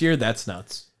 touchdowns this year. That's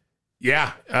nuts.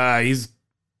 Yeah, he's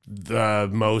the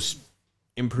most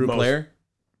Improved player?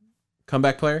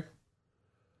 Comeback player?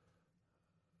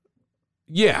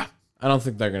 Yeah, I don't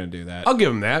think they're going to do that. I'll give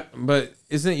him that. But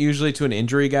isn't it usually to an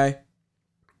injury guy?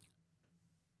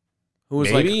 Who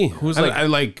was Maybe. Who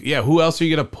else are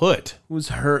you gonna put? who was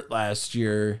hurt last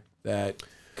year that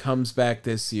comes back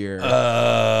this year? Dude,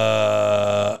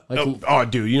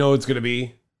 you know what it's gonna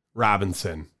be?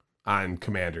 Robinson on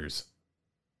Commanders.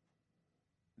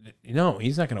 No,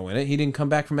 he's not going to win it. He didn't come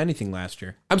back from anything last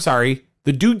year. I'm sorry,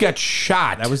 the dude got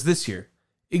shot. That was this year.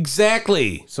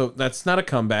 exactly. So that's not a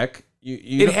comeback.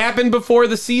 It happened before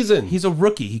the season. He's a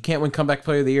rookie. He can't win comeback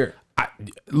player of the year.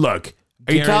 Look.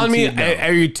 Are you telling me? Guaranteed no.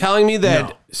 Are you telling me that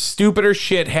No. stupider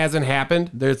shit hasn't happened,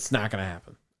 That's not going to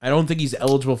happen. I don't think he's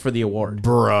eligible for the award.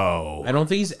 bro? I don't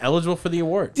think he's eligible for the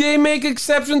award. They make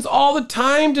exceptions all the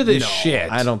time to this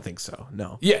shit. I don't think so.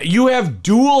 No. Yeah, you have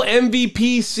dual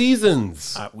MVP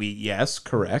seasons. Yes,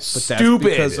 correct. But Stupid. that's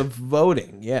because of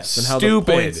voting. Yes, and how the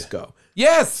Stupid. points go.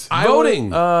 Yes, I voting.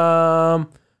 would,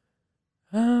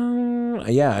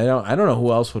 yeah, I don't know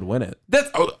who else would win it. That's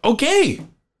okay.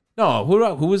 No,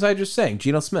 who was I just saying?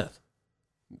 Geno Smith.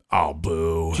 Oh,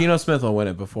 boo. Geno Smith will win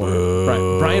it before.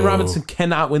 Brian Robinson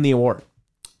cannot win the award.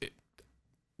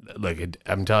 Look,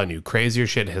 I'm telling you, crazier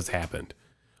shit has happened.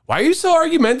 Why are you so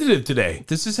argumentative today?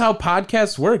 This is how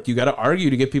podcasts work. You got to argue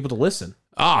to get people to listen.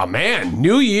 Oh, man.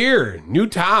 New year. New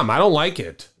Tom. I don't like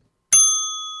it.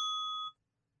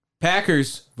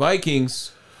 Packers,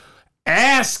 Vikings.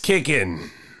 Ass kicking.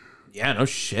 Yeah, no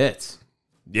shit.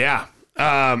 Yeah.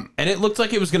 And it looked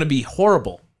like it was going to be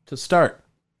horrible to start.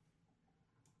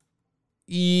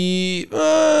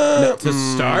 To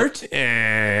start,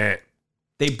 Eh.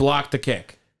 they blocked the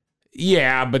kick.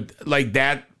 Yeah, but like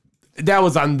that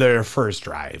was on their first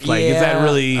drive. Like, is that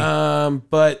really?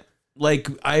 But like,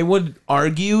 I would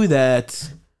argue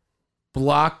that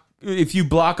if you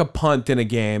block a punt in a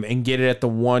game and get it at the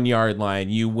 1 yard line,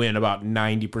 you win about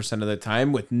 90% of the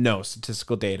time with no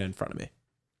statistical data in front of me.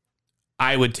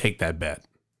 I would take that bet.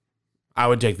 I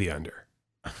would take the under.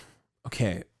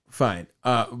 Okay, fine.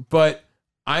 But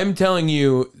I'm telling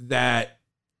you that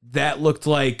looked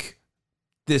like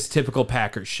this typical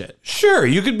Packers shit. Sure,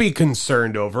 you could be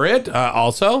concerned over it.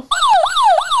 Also,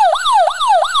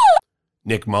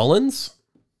 Nick Mullins,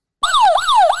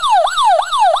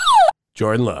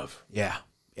 Jordan Love. Yeah.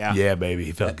 Yeah, baby,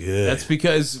 he felt good. That's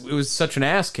because it was such an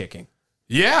ass kicking.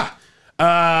 Yeah. All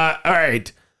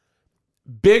right.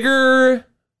 Bigger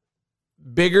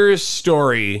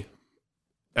story.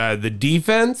 The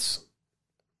defense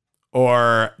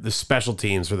or the special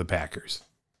teams for the Packers?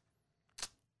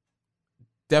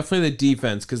 Definitely the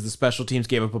defense, because the special teams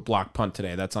gave up a block punt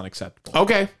today. That's unacceptable.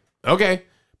 Okay.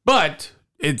 But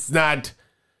it's not.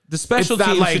 The special It's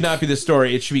not teams like- should not be the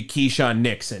story. It should be Keyshawn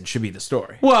Nixon should be the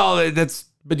story. Well,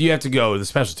 but you have to go with the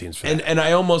special teams for that. And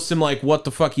I almost am like, what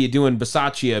the fuck are you doing,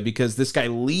 Bisaccia? Because this guy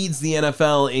leads the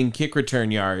NFL in kick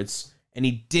return yards, and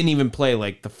he didn't even play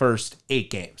like the first 8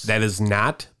 games. That is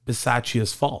not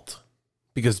Bisaccia's fault,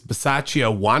 because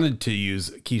Bisaccia wanted to use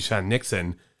Keyshawn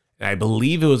Nixon, and I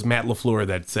believe it was Matt LaFleur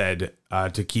that said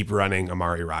to keep running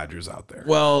Amari Rodgers out there.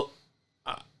 Well,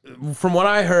 from what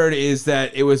I heard is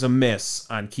that it was a miss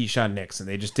on Keyshawn Nixon.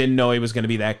 They just didn't know he was going to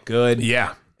be that good.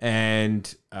 Yeah. And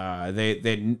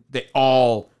they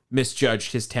all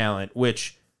misjudged his talent,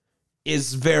 which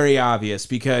is very obvious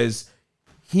because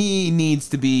he needs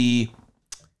to be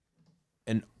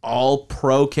an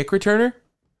all-pro kick returner.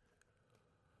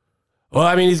 Well,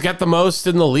 I mean, he's got the most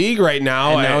in the league right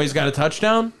now. And now he's got a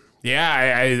touchdown.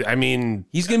 Yeah, I mean,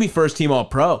 He's going to be first team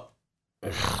all-pro.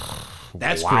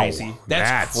 That's wow. crazy.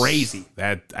 That's crazy.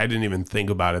 That I didn't even think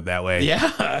about it that way.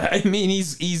 Yeah, I mean,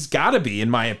 he's got to be, in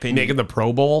my opinion. Making the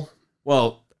Pro Bowl.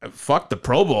 Well, fuck the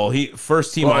Pro Bowl. He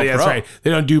first team Well, all yeah, pro. that's right.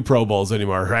 They don't do Pro Bowls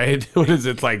anymore, right? What is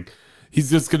it like? He's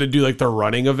just gonna do like the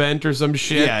running event or some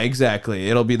shit. Yeah, exactly.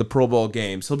 It'll be the Pro Bowl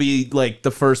games. He'll be like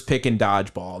the first pick in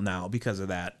dodgeball now because of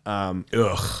that.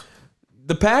 Ugh.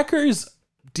 The Packers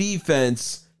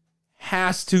defense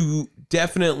has to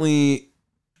definitely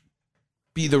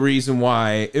be the reason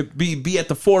why be at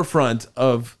the forefront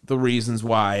of the reasons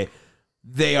why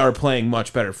they are playing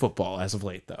much better football as of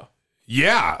late, though.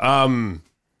 Yeah.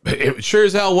 It sure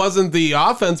as hell wasn't the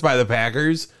offense by the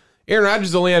Packers. Aaron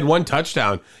Rodgers only had 1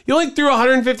 touchdown. He only threw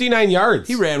 159 yards.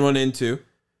 He ran one in too.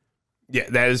 Yeah,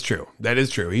 that is true.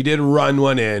 He did run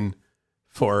one in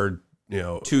for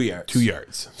 2 yards. 2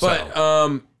 yards. But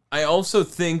I also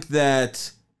think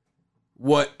that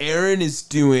what Aaron is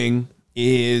doing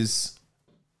is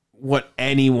what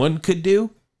anyone could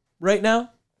do right now.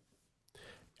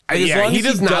 Like, as long he as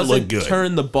does not look doesn't good.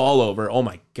 turn the ball over. Oh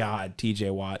my God,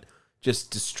 TJ Watt just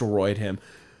destroyed him.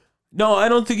 No, I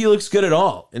don't think he looks good at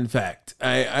all. In fact,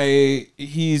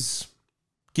 he's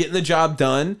getting the job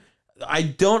done. I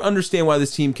don't understand why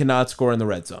this team cannot score in the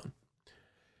red zone.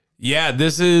 Yeah,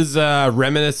 this is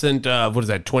reminiscent of, what is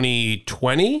that,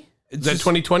 2020? Is that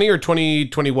 2020 or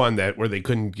 2021 where they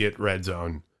couldn't get red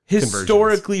zone conversions?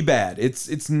 Historically bad.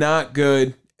 It's not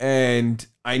good, and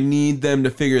I need them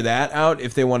to figure that out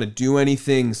if they want to do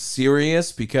anything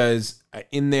serious, because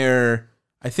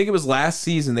I think it was last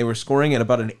season, they were scoring at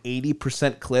about an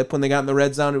 80% clip when they got in the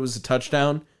red zone. It was a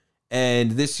touchdown.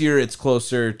 And this year it's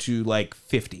closer to like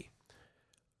 50.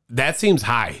 That seems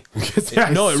high.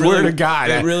 No, I swear to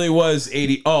God. It really was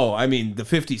 80. Oh, I mean, the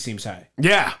 50 seems high.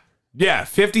 Yeah,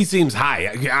 50 seems high.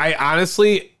 I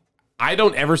honestly, I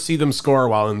don't ever see them score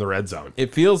while in the red zone.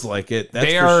 It feels like it. That's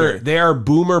They for are sure. they are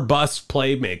boomer bust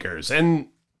playmakers. And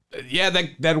yeah,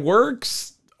 that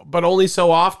works, but only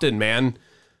so often, man.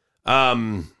 Yeah,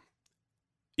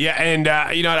 and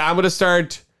you know what, I'm gonna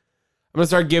start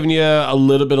giving you a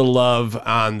little bit of love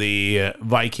on the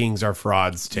Vikings are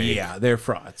frauds take. Yeah, they're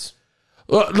frauds.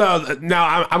 Well, no,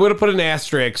 I'm gonna put an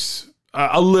asterisk,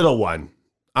 a little one,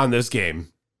 on this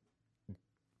game,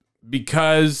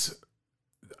 because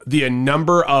the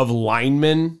number of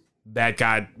linemen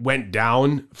that went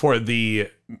down for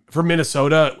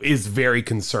Minnesota is very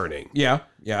concerning. Yeah,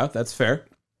 that's fair.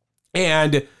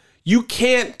 And you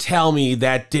can't tell me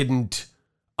that didn't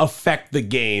affect the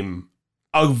game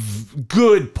a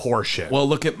good portion. Well,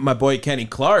 look at my boy Kenny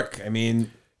Clark. I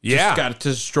mean, Yeah. Just got to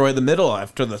destroy the middle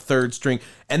after the third string.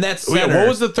 And that center. What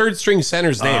was the third string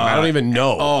center's name? I don't even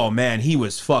know. Oh, man, he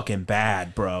was fucking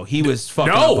bad, bro. He was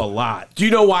fucking up a lot. Do you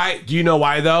know why? Do you know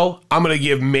why, though? I'm going to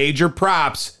give major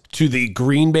props to the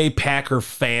Green Bay Packer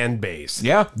fan base.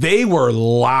 Yeah. They were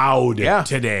loud Yeah.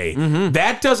 today.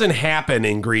 That doesn't happen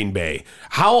in Green Bay.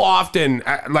 How often,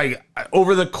 like,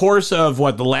 over the course of,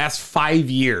 the last 5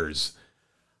 years,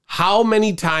 how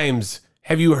many times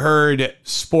have you heard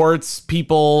sports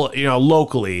people,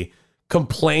 locally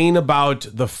complain about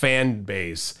the fan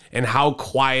base and how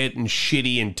quiet and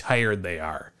shitty and tired they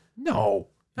are? No.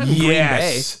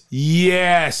 Yes.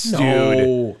 Yes, dude.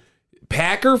 No.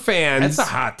 Packer fans. That's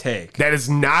a hot take. That is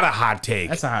not a hot take.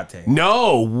 That's a hot take.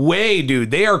 No way,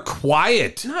 dude. They are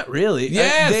quiet. Not really.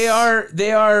 Yes.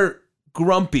 They are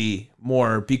grumpy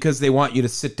more because they want you to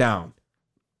sit down.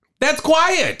 That's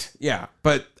quiet. Yeah,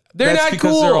 but They're that's not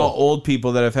because cool. they're all old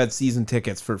people that have had season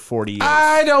tickets for 40 years.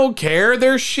 I don't care.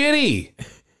 They're shitty.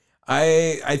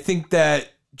 I think that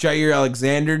Jair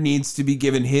Alexander needs to be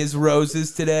given his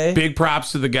roses today. Big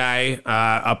props to the guy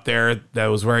up there that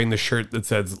was wearing the shirt that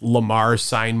says "Lamar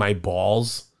sign my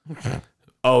balls."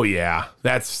 Oh yeah,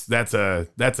 that's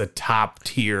a top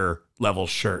tier level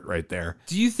shirt right there.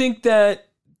 Do you think that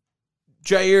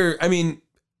Jair? I mean,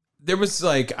 there was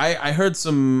I heard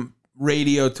some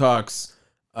radio talks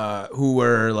who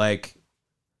were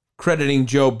crediting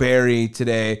Joe Barry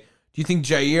today. Do you think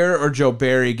Jair or Joe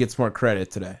Barry gets more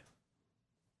credit today?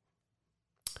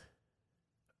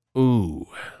 Ooh,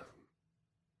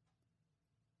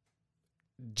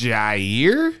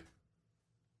 Jair?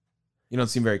 You don't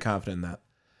seem very confident in that.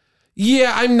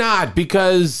 Yeah, I'm not,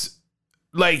 because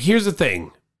here's the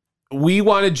thing. We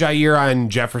wanted Jair on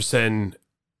Jefferson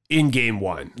in game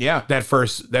 1. Yeah. That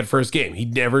first game. He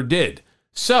never did.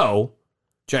 So,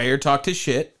 Jair talked his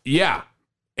shit. yeah.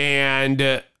 And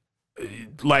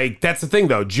that's the thing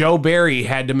though. Joe Barry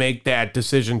had to make that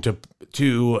decision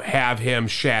to have him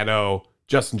shadow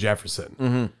Justin Jefferson.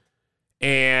 Mm-hmm.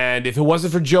 And if it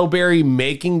wasn't for Joe Barry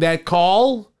making that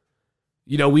call,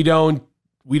 we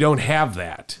don't have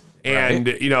that. And,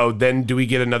 then do we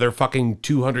get another fucking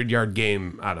 200-yard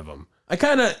game out of him?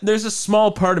 There's a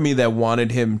small part of me that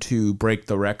wanted him to break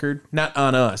the record. Not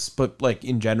on us, but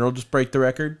in general, just break the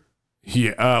record.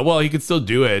 Yeah. Well, he could still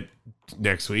do it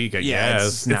next week, I Yeah, guess.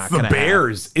 it's not the gonna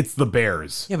Bears. It's the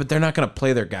Bears. Yeah, but they're not going to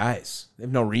play their guys. They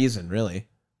have no reason, really.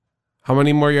 How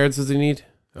many more yards does he need?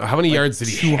 How many yards did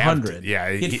he 200. have? Yeah.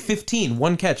 He had 15.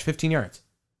 One catch, 15 yards.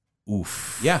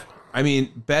 Oof. Yeah. I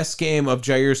mean, best game of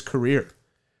Jair's career.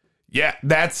 Yeah,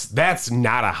 that's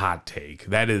not a hot take.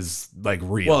 That is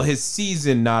real. Well, his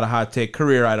season, not a hot take.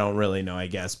 Career, I don't really know, I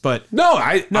guess. But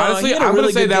honestly, he had a I'm really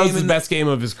gonna say good that was game his in- best game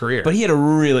of his career. But he had a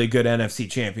really good NFC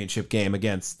Championship game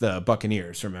against the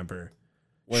Buccaneers, remember?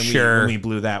 When we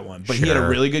blew that one. But he had a Sure.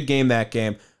 really good game that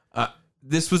game.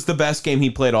 This was the best game he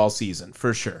played all season,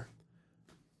 for sure.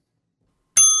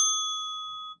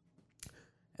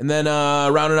 And then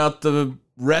rounding out the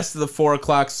rest of the 4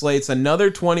 o'clock slates, another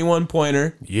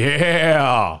 21-pointer.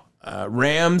 Yeah.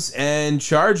 Rams and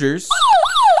Chargers.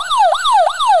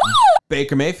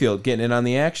 Baker Mayfield getting in on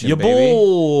the action, Ya baby.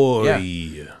 boy.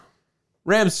 Yeah.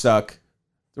 Rams suck.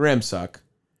 The Rams suck.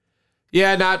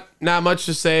 Yeah, not much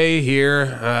to say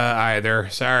here either.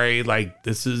 Sorry,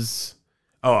 this is...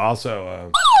 Oh,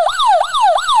 also,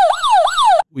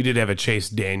 we did have a Chase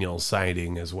Daniels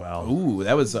sighting as well. Ooh,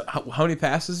 that was... how many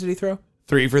passes did he throw?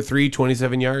 3 for 3,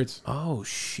 27 yards. Oh,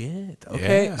 shit.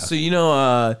 Okay. Yeah. So,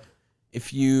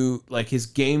 if you... his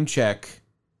game check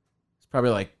is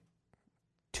probably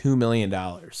 $2 million.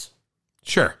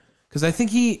 Sure. Because I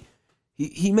think he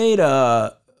made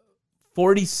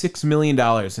 $46 million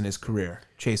in his career,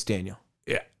 Chase Daniel.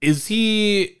 Yeah. Is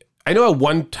he... I know at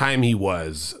one time he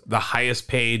was the highest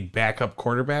paid backup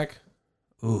quarterback.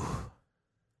 Ooh.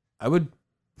 I would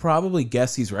probably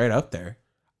guess he's right up there.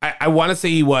 I want to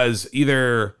say he was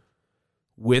either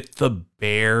with the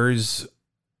Bears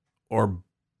or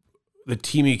the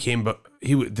team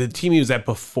the team he was at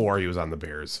before he was on the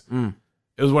Bears. Mm.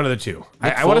 It was one of the two.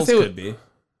 Nick I want to Foles say could be.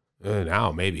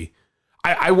 now maybe.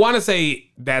 I want to say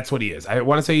that's what he is. I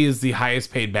want to say he is the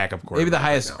highest paid backup quarterback. Maybe the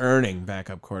highest right now. earning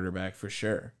backup quarterback for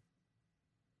sure.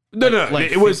 No.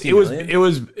 like It was 50 million?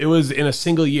 it was in a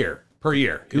single year per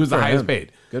year. He was the for highest him.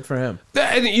 paid. Good for him.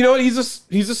 And you know what? He's a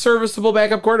serviceable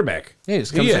backup quarterback. Yeah, he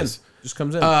just comes He in. is. Just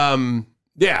comes in.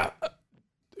 Yeah.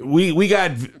 We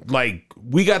got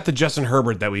the Justin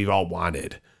Herbert that we've all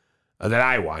wanted. That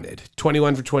I wanted.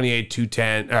 21 for 28,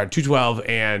 212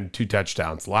 and 2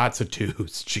 touchdowns. Lots of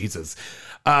twos. Jesus.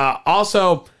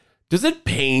 Also, does it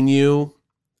pain you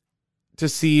to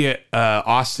see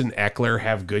Austin Eckler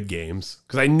have good games?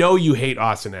 Because I know you hate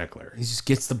Austin Eckler. He just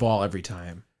gets the ball every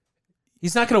time.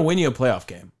 He's not going to win you a playoff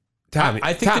game.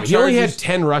 I think he only had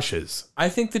 10 rushes. I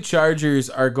think the Chargers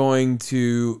are going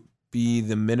to be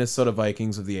the Minnesota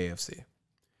Vikings of the AFC.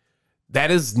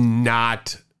 That's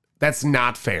not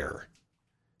fair.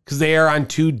 Because they are on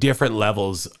two different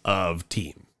levels of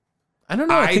team. I don't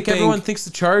know. I think everyone thinks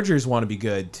the Chargers want to be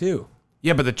good too.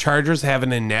 Yeah, but the Chargers have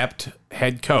an inept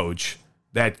head coach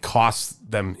that costs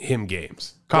them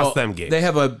games. They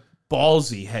have a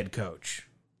ballsy head coach.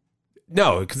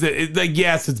 No, because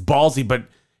yes, it's ballsy, but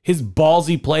his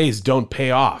ballsy plays don't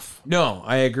pay off. No,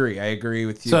 I agree. I agree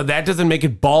with you. So that doesn't make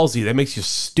it ballsy. That makes you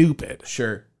stupid.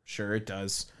 Sure it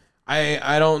does.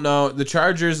 I don't know. The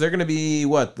Chargers, they're going to be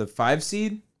what, the 5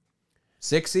 seed?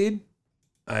 6 seed?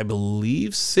 I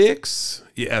believe 6.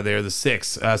 Yeah, they're the 6.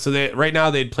 So right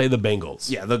now they'd play the Bengals.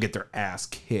 Yeah, they'll get their ass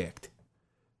kicked.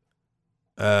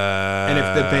 And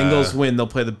if the Bengals win, they'll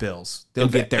play the Bills. They'll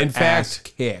get their ass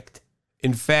kicked.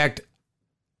 In fact,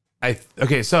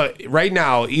 so right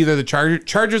now, either the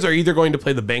Chargers are either going to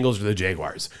play the Bengals or the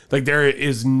Jaguars. Like, there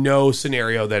is no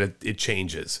scenario that it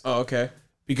changes. Oh, okay.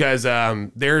 Because they're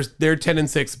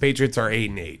 10-6. The Patriots are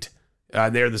 8-8.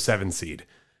 They're the 7th seed.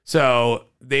 So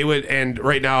they would, and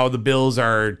right now the Bills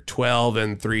are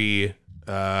 12-3.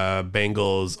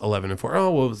 Bengals 11-4.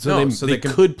 Oh, well, so they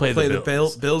could play the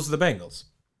Bills. Bills or the Bengals.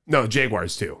 No,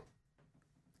 Jaguars too.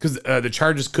 Because the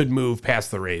Chargers could move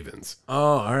past the Ravens.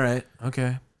 Oh, all right.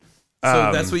 Okay.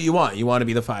 So that's what you want. You want to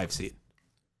be the 5 seed.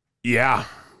 Yeah.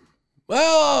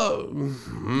 Well,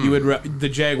 you would. The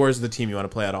Jaguars are the team you want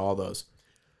to play out of all those.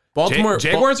 Baltimore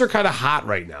Jaguars are kind of hot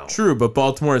right now. True, but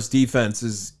Baltimore's defense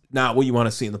is not what you want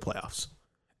to see in the playoffs.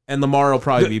 And Lamar will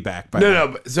probably be back by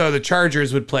No. So the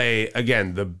Chargers would play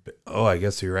again. I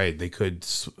guess you're right. They could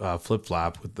flip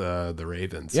flop with the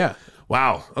Ravens. Yeah.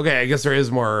 Wow. Okay. I guess there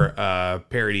is more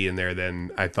parity in there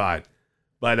than I thought.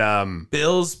 But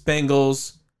Bills,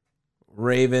 Bengals,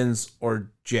 Ravens, or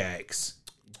Jags.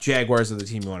 Jaguars are the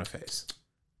team you want to face.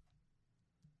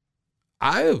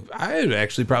 I'd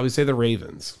actually probably say the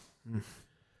Ravens.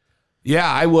 Yeah,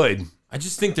 I would. I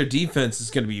just think their defense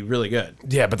is going to be really good.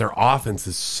 Yeah, but their offense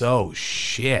is so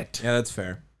shit. Yeah, that's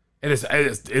fair. And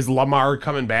is Lamar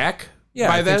coming back?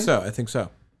 Yeah, I think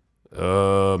so.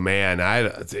 Oh man,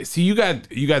 I see. You got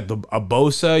a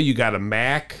Bosa, you got a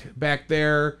Mac back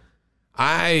there.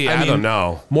 I don't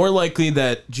know. More likely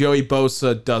that Joey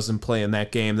Bosa doesn't play in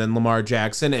that game than Lamar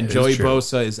Jackson, and Joey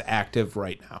Bosa is active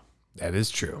right now. That is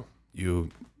true. You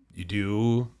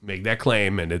do make that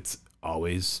claim, and it's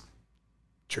always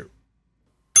true.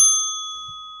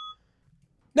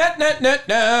 Na na na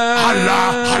na. Holla,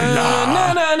 holla.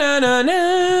 Na na na na na.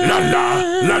 La la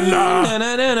la la. Na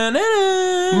na na na na.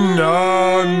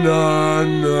 Na na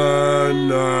na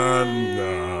na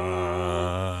na.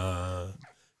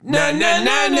 Na na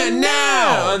na na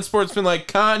na. Unsportsmanlike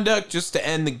conduct, just to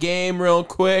end the game real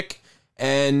quick,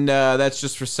 and that's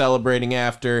just for celebrating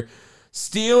after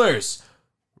Steelers,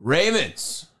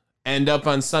 Ravens end up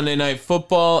on Sunday Night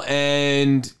Football,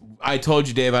 and I told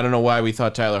you, Dave, I don't know why we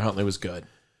thought Tyler Huntley was good.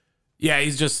 Yeah,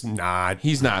 he's just not.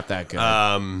 He's not that good.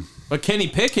 But Kenny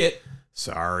Pickett.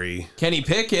 Sorry. Kenny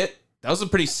Pickett. That was a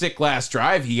pretty sick last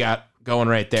drive he got going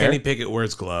right there. Kenny Pickett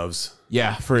wears gloves.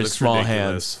 Yeah, for his small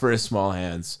hands. For his small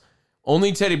hands.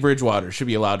 Only Teddy Bridgewater should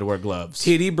be allowed to wear gloves.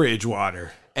 Teddy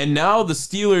Bridgewater. And now the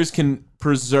Steelers can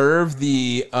preserve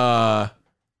the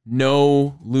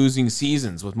no losing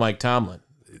seasons with Mike Tomlin.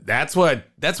 That's what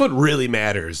really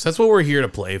matters. That's what we're here to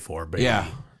play for, baby. Yeah.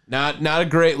 Not a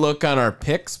great look on our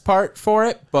picks part for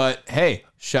it, but hey,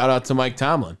 shout out to Mike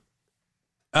Tomlin.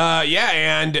 We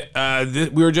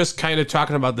were just kind of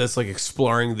talking about this, like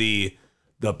exploring the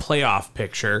playoff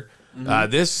picture.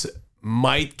 Mm-hmm. This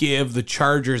might give the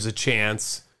Chargers a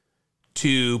chance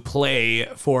to play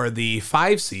for the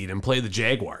 5 seed and play the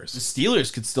Jaguars. The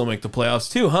Steelers could still make the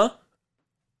playoffs too, huh?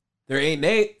 They're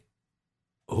 8-8.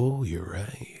 Oh, you're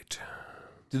right.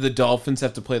 Do the Dolphins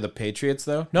have to play the Patriots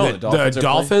though? No, the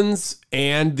Dolphins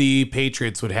and the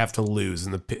Patriots would have to lose,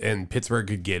 and Pittsburgh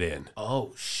could get in.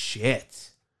 Oh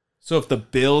shit! So if the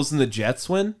Bills and the Jets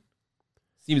win,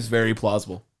 seems very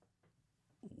plausible.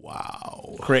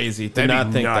 Wow, crazy! Did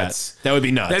not think that. That would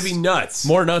be nuts. That'd be nuts.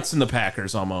 More nuts than the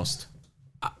Packers, almost.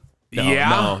 No,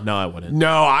 I wouldn't.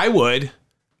 No, I would.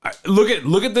 Look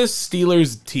at this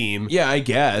Steelers team. Yeah, I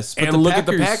guess. But look at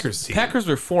the Packers team. Packers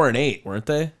were 4-8, weren't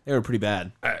they? They were pretty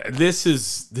bad. This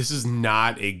is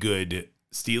not a good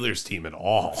Steelers team at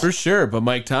all. For sure, but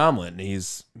Mike Tomlin,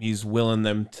 he's willing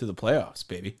them to the playoffs,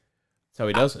 baby. That's how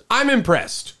he does it. I'm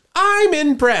impressed. I'm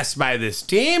impressed by this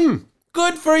team.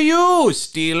 Good for you,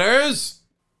 Steelers.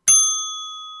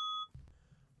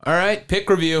 All right, pick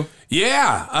review.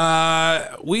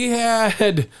 Yeah, we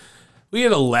had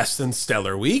a less than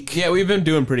stellar week. Yeah, we've been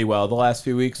doing pretty well the last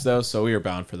few weeks, though, so we were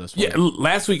bound for this one. Yeah,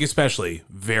 last week especially,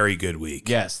 very good week.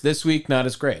 Yes, this week, not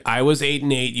as great. I was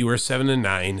 8-8. You were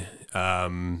 7-9.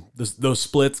 Those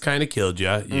splits kind of killed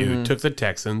you. You took the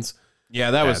Texans.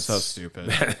 Yeah, that was so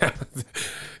stupid.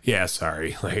 Yeah,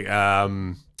 sorry. Like,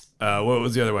 what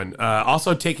was the other one?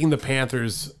 Also taking the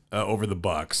Panthers over the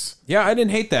Bucks. Yeah, I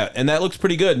didn't hate that, and that looks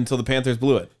pretty good until the Panthers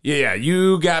blew it. Yeah.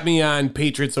 You got me on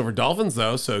Patriots over Dolphins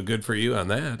though, so good for you on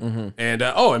that. And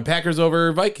and Packers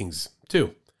over Vikings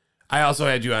too. I also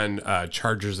had you on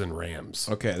Chargers and Rams.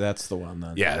 Okay, that's the one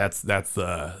then. Yeah, that's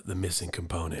the missing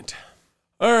component.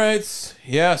 All right.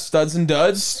 Yeah, studs and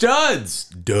duds.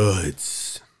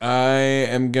 Duds. I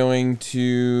am going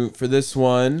to, for this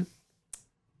one,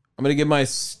 I'm going to give my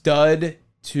stud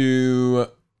to,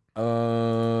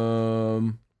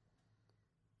 I'm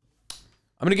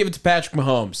going to give it to Patrick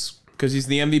Mahomes because he's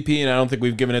the MVP and I don't think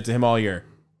we've given it to him all year.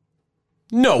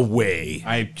 No way.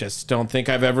 I just don't think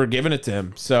I've ever given it to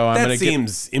him. So I'm That going to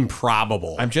seems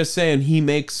improbable. I'm just saying he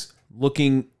makes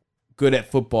looking good at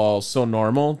football so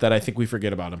normal that I think we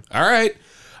forget about him. All right.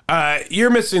 You're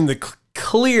missing the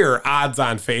clear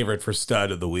odds-on favorite for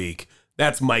stud of the week.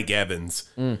 That's Mike Evans.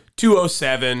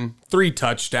 207, 3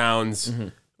 touchdowns.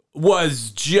 Was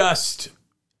just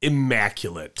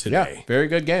immaculate today. Yeah, very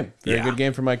good game. Very good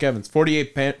game for Mike Evans.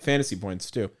 48 fantasy points,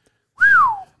 too.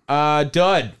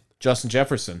 Dud, Justin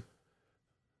Jefferson.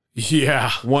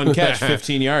 Yeah. 1 catch,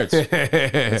 15 yards.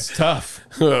 It's tough.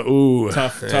 Ooh.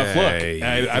 Tough look.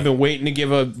 I've been waiting to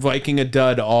give a Viking a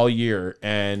dud all year,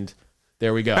 and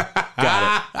there we go.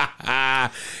 Got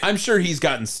it. I'm sure he's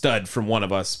gotten stud from one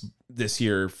of us this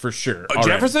year for sure. already.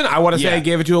 Jefferson? I want to say Yeah. I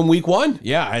gave it to him week 1.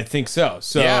 Yeah, I think so.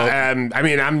 So Yeah, I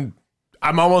mean, I'm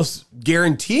almost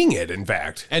guaranteeing it, in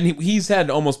fact. and he's had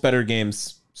almost better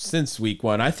games since week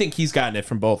 1. I think he's gotten it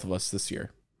from both of us this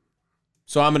year.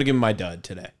 So I'm going to give him my dud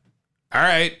today. All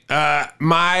right.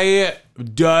 My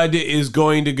dud is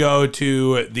going to go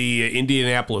to the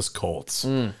Indianapolis Colts.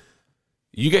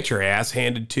 You get your ass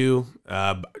handed to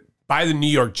by the New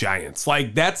York Giants.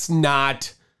 Like, that's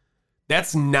not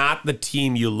the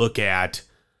team you look at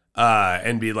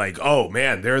and be like, oh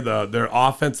man, they're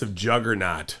offensive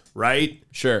juggernaut, right?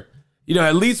 Sure. You know,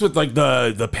 at least with like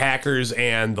the Packers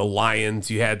and the Lions,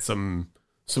 you had some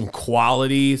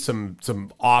quality, some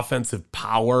offensive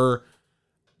power.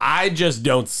 I just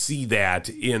don't see that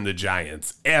in the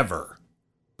Giants ever.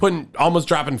 Almost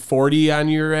dropping 40 on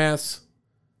your ass.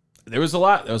 There was a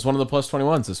lot. That was one of the plus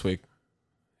 21s this week.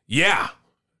 Yeah.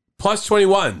 Plus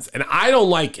 21s. And I don't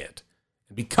like it.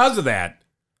 And because of that,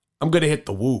 I'm going to hit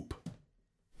the whoop.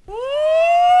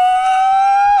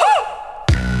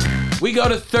 We go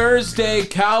to Thursday.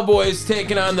 Cowboys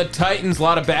taking on the Titans. A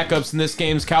lot of backups in this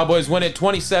game. Cowboys win it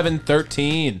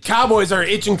 27-13. Cowboys are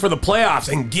itching for the playoffs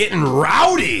and getting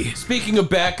rowdy. Speaking of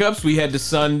backups, we head to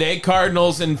Sunday.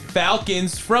 Cardinals and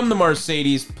Falcons from the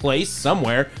Mercedes place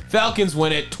somewhere. Falcons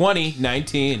win it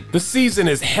 20-19. The season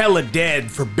is hella dead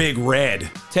for Big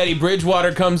Red. Teddy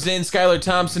Bridgewater comes in. Skylar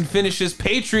Thompson finishes.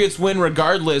 Patriots win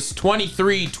regardless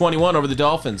 23-21 over the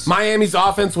Dolphins. Miami's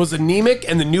offense was anemic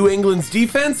and the New England's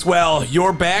defense, well,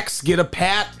 your backs get a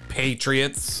pat,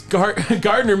 Patriots.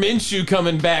 Gardner Minshew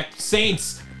coming back.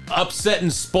 Saints upsetting,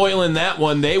 spoiling that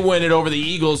one. They win it over the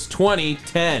Eagles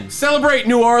 20-10. Celebrate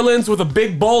New Orleans with a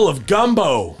big bowl of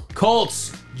gumbo.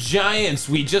 Colts, Giants,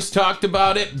 we just talked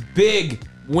about it. Big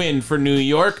win for New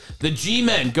York. The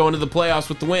G-Men going to the playoffs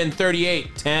with the win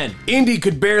 38-10. Indy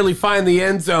could barely find the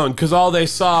end zone because all they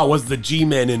saw was the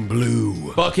G-Men in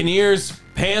blue. Buccaneers,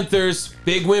 Panthers,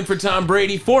 big win for Tom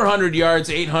Brady. 400 yards,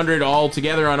 800 all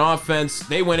together on offense.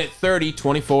 They win it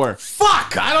 30-24.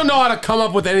 Fuck! I don't know how to come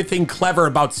up with anything clever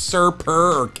about Sir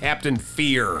Purr or Captain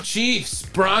Fear. Chiefs,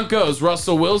 Broncos,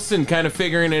 Russell Wilson kind of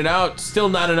figuring it out. Still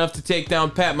not enough to take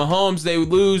down Pat Mahomes. They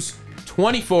lose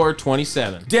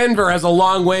 24-27. Denver has a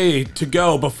long way to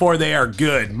go before they are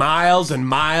good. Miles and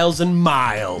miles and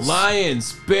miles.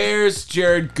 Lions, Bears,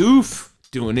 Jared Goff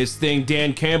doing his thing.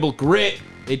 Dan Campbell, grit.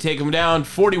 They take him down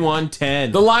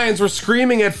 41-10. The Lions were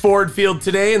screaming at Ford Field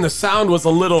today, and the sound was a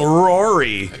little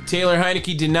roary. Taylor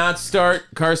Heineke did not start.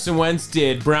 Carson Wentz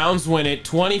did. Browns win it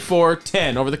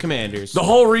 24-10 over the Commanders. The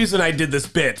whole reason I did this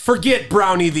bit, forget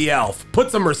Brownie the Elf. Put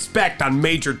some respect on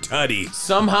Major Tuddy.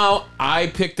 Somehow, I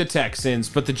picked the Texans,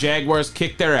 but the Jaguars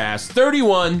kicked their ass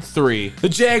 31-3. The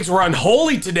Jags were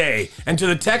unholy today, and to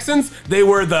the Texans, they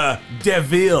were the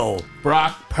Devil.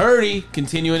 Brock Purdy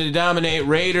continuing to dominate.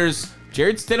 Raiders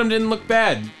Jared Stidham didn't look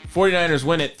bad. 49ers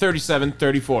win it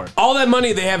 37-34. All that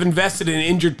money they have invested in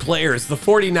injured players, the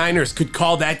 49ers could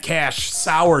call that cash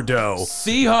sourdough.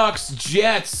 Seahawks,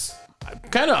 Jets. I'm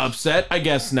kind of upset. I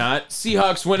guess not.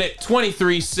 Seahawks win it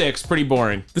 23-6. Pretty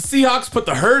boring. The Seahawks put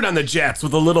the herd on the Jets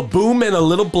with a little boom and a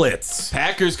little blitz.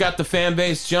 Packers got the fan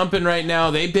base jumping right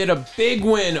now. They bid a big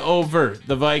win over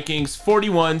the Vikings,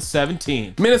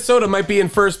 41-17. Minnesota might be in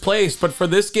first place, but for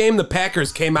this game, the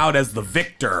Packers came out as the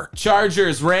victor.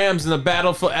 Chargers, Rams in the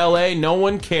battle for LA. No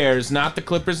one cares. Not the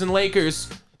Clippers and Lakers.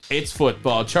 It's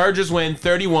football. Chargers win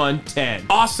 31-10.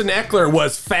 Austin Eckler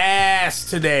was fast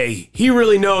today. He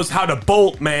really knows how to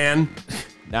bolt, man.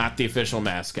 Not the official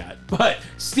mascot. But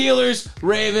Steelers,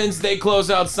 Ravens, they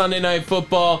close out Sunday Night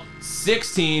Football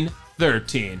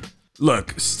 16-13.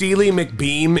 Look, Steely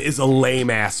McBeam is a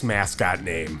lame-ass mascot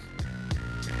name.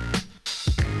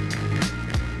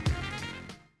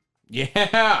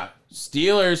 Yeah.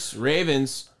 Steelers,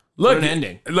 Ravens. Look, what an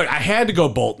ending. Look, I had to go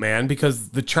Bolt, man, because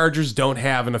the Chargers don't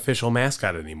have an official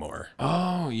mascot anymore.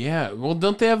 Oh, yeah. Well,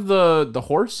 don't they have the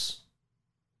horse?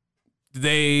 Did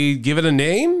they give it a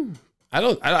name? I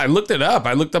looked it up.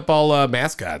 I looked up all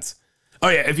mascots. Oh,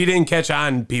 yeah, if you didn't catch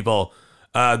on, people,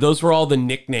 those were all the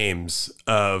nicknames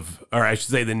of, or I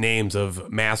should say the names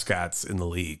of mascots in the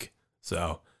league.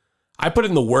 So I put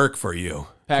in the work for you.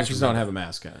 Packers don't have a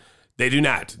mascot. They do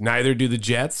not. Neither do the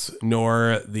Jets,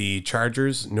 nor the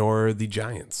Chargers, nor the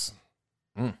Giants.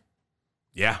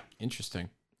 Yeah. Interesting.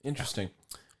 That's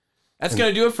going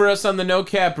to do it for us on the No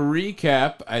Cap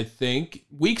recap, I think.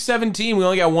 Week 17, we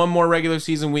only got one more regular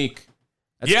season week.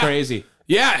 That's crazy.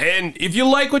 Yeah, and if you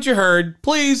like what you heard,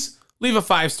 please leave a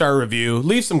 5-star review.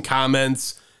 Leave some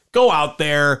comments. Go out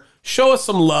there. Show us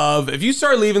some love. If you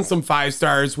start leaving some 5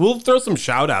 stars, we'll throw some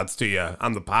shout-outs to you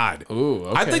on the pod. Ooh,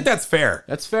 okay. I think that's fair.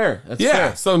 That's fair. That's Yeah,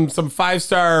 fair. some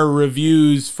 5-star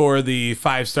reviews for the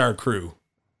 5-star crew.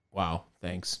 Wow,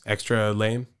 thanks. Extra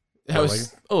lame? That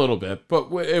was a little bit,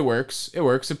 but it works.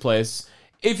 It plays.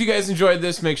 If you guys enjoyed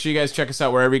this, make sure you guys check us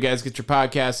out wherever you guys get your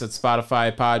podcasts. At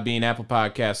Spotify, Podbean, Apple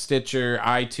Podcasts, Stitcher,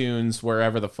 iTunes,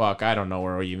 wherever the fuck. I don't know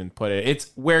where we even put it. It's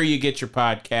where you get your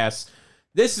podcasts.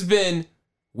 This has been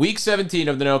Week 17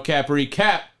 of the No Cap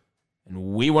recap,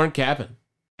 and we weren't capping.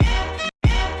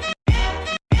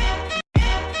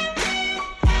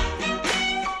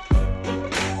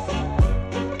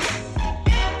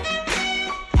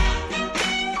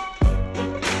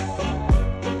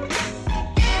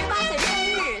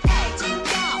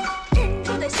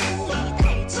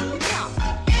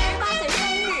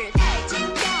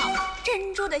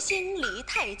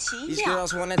 These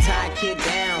girls wanna tie a kid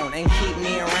down and keep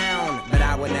me around, but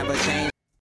I would never change.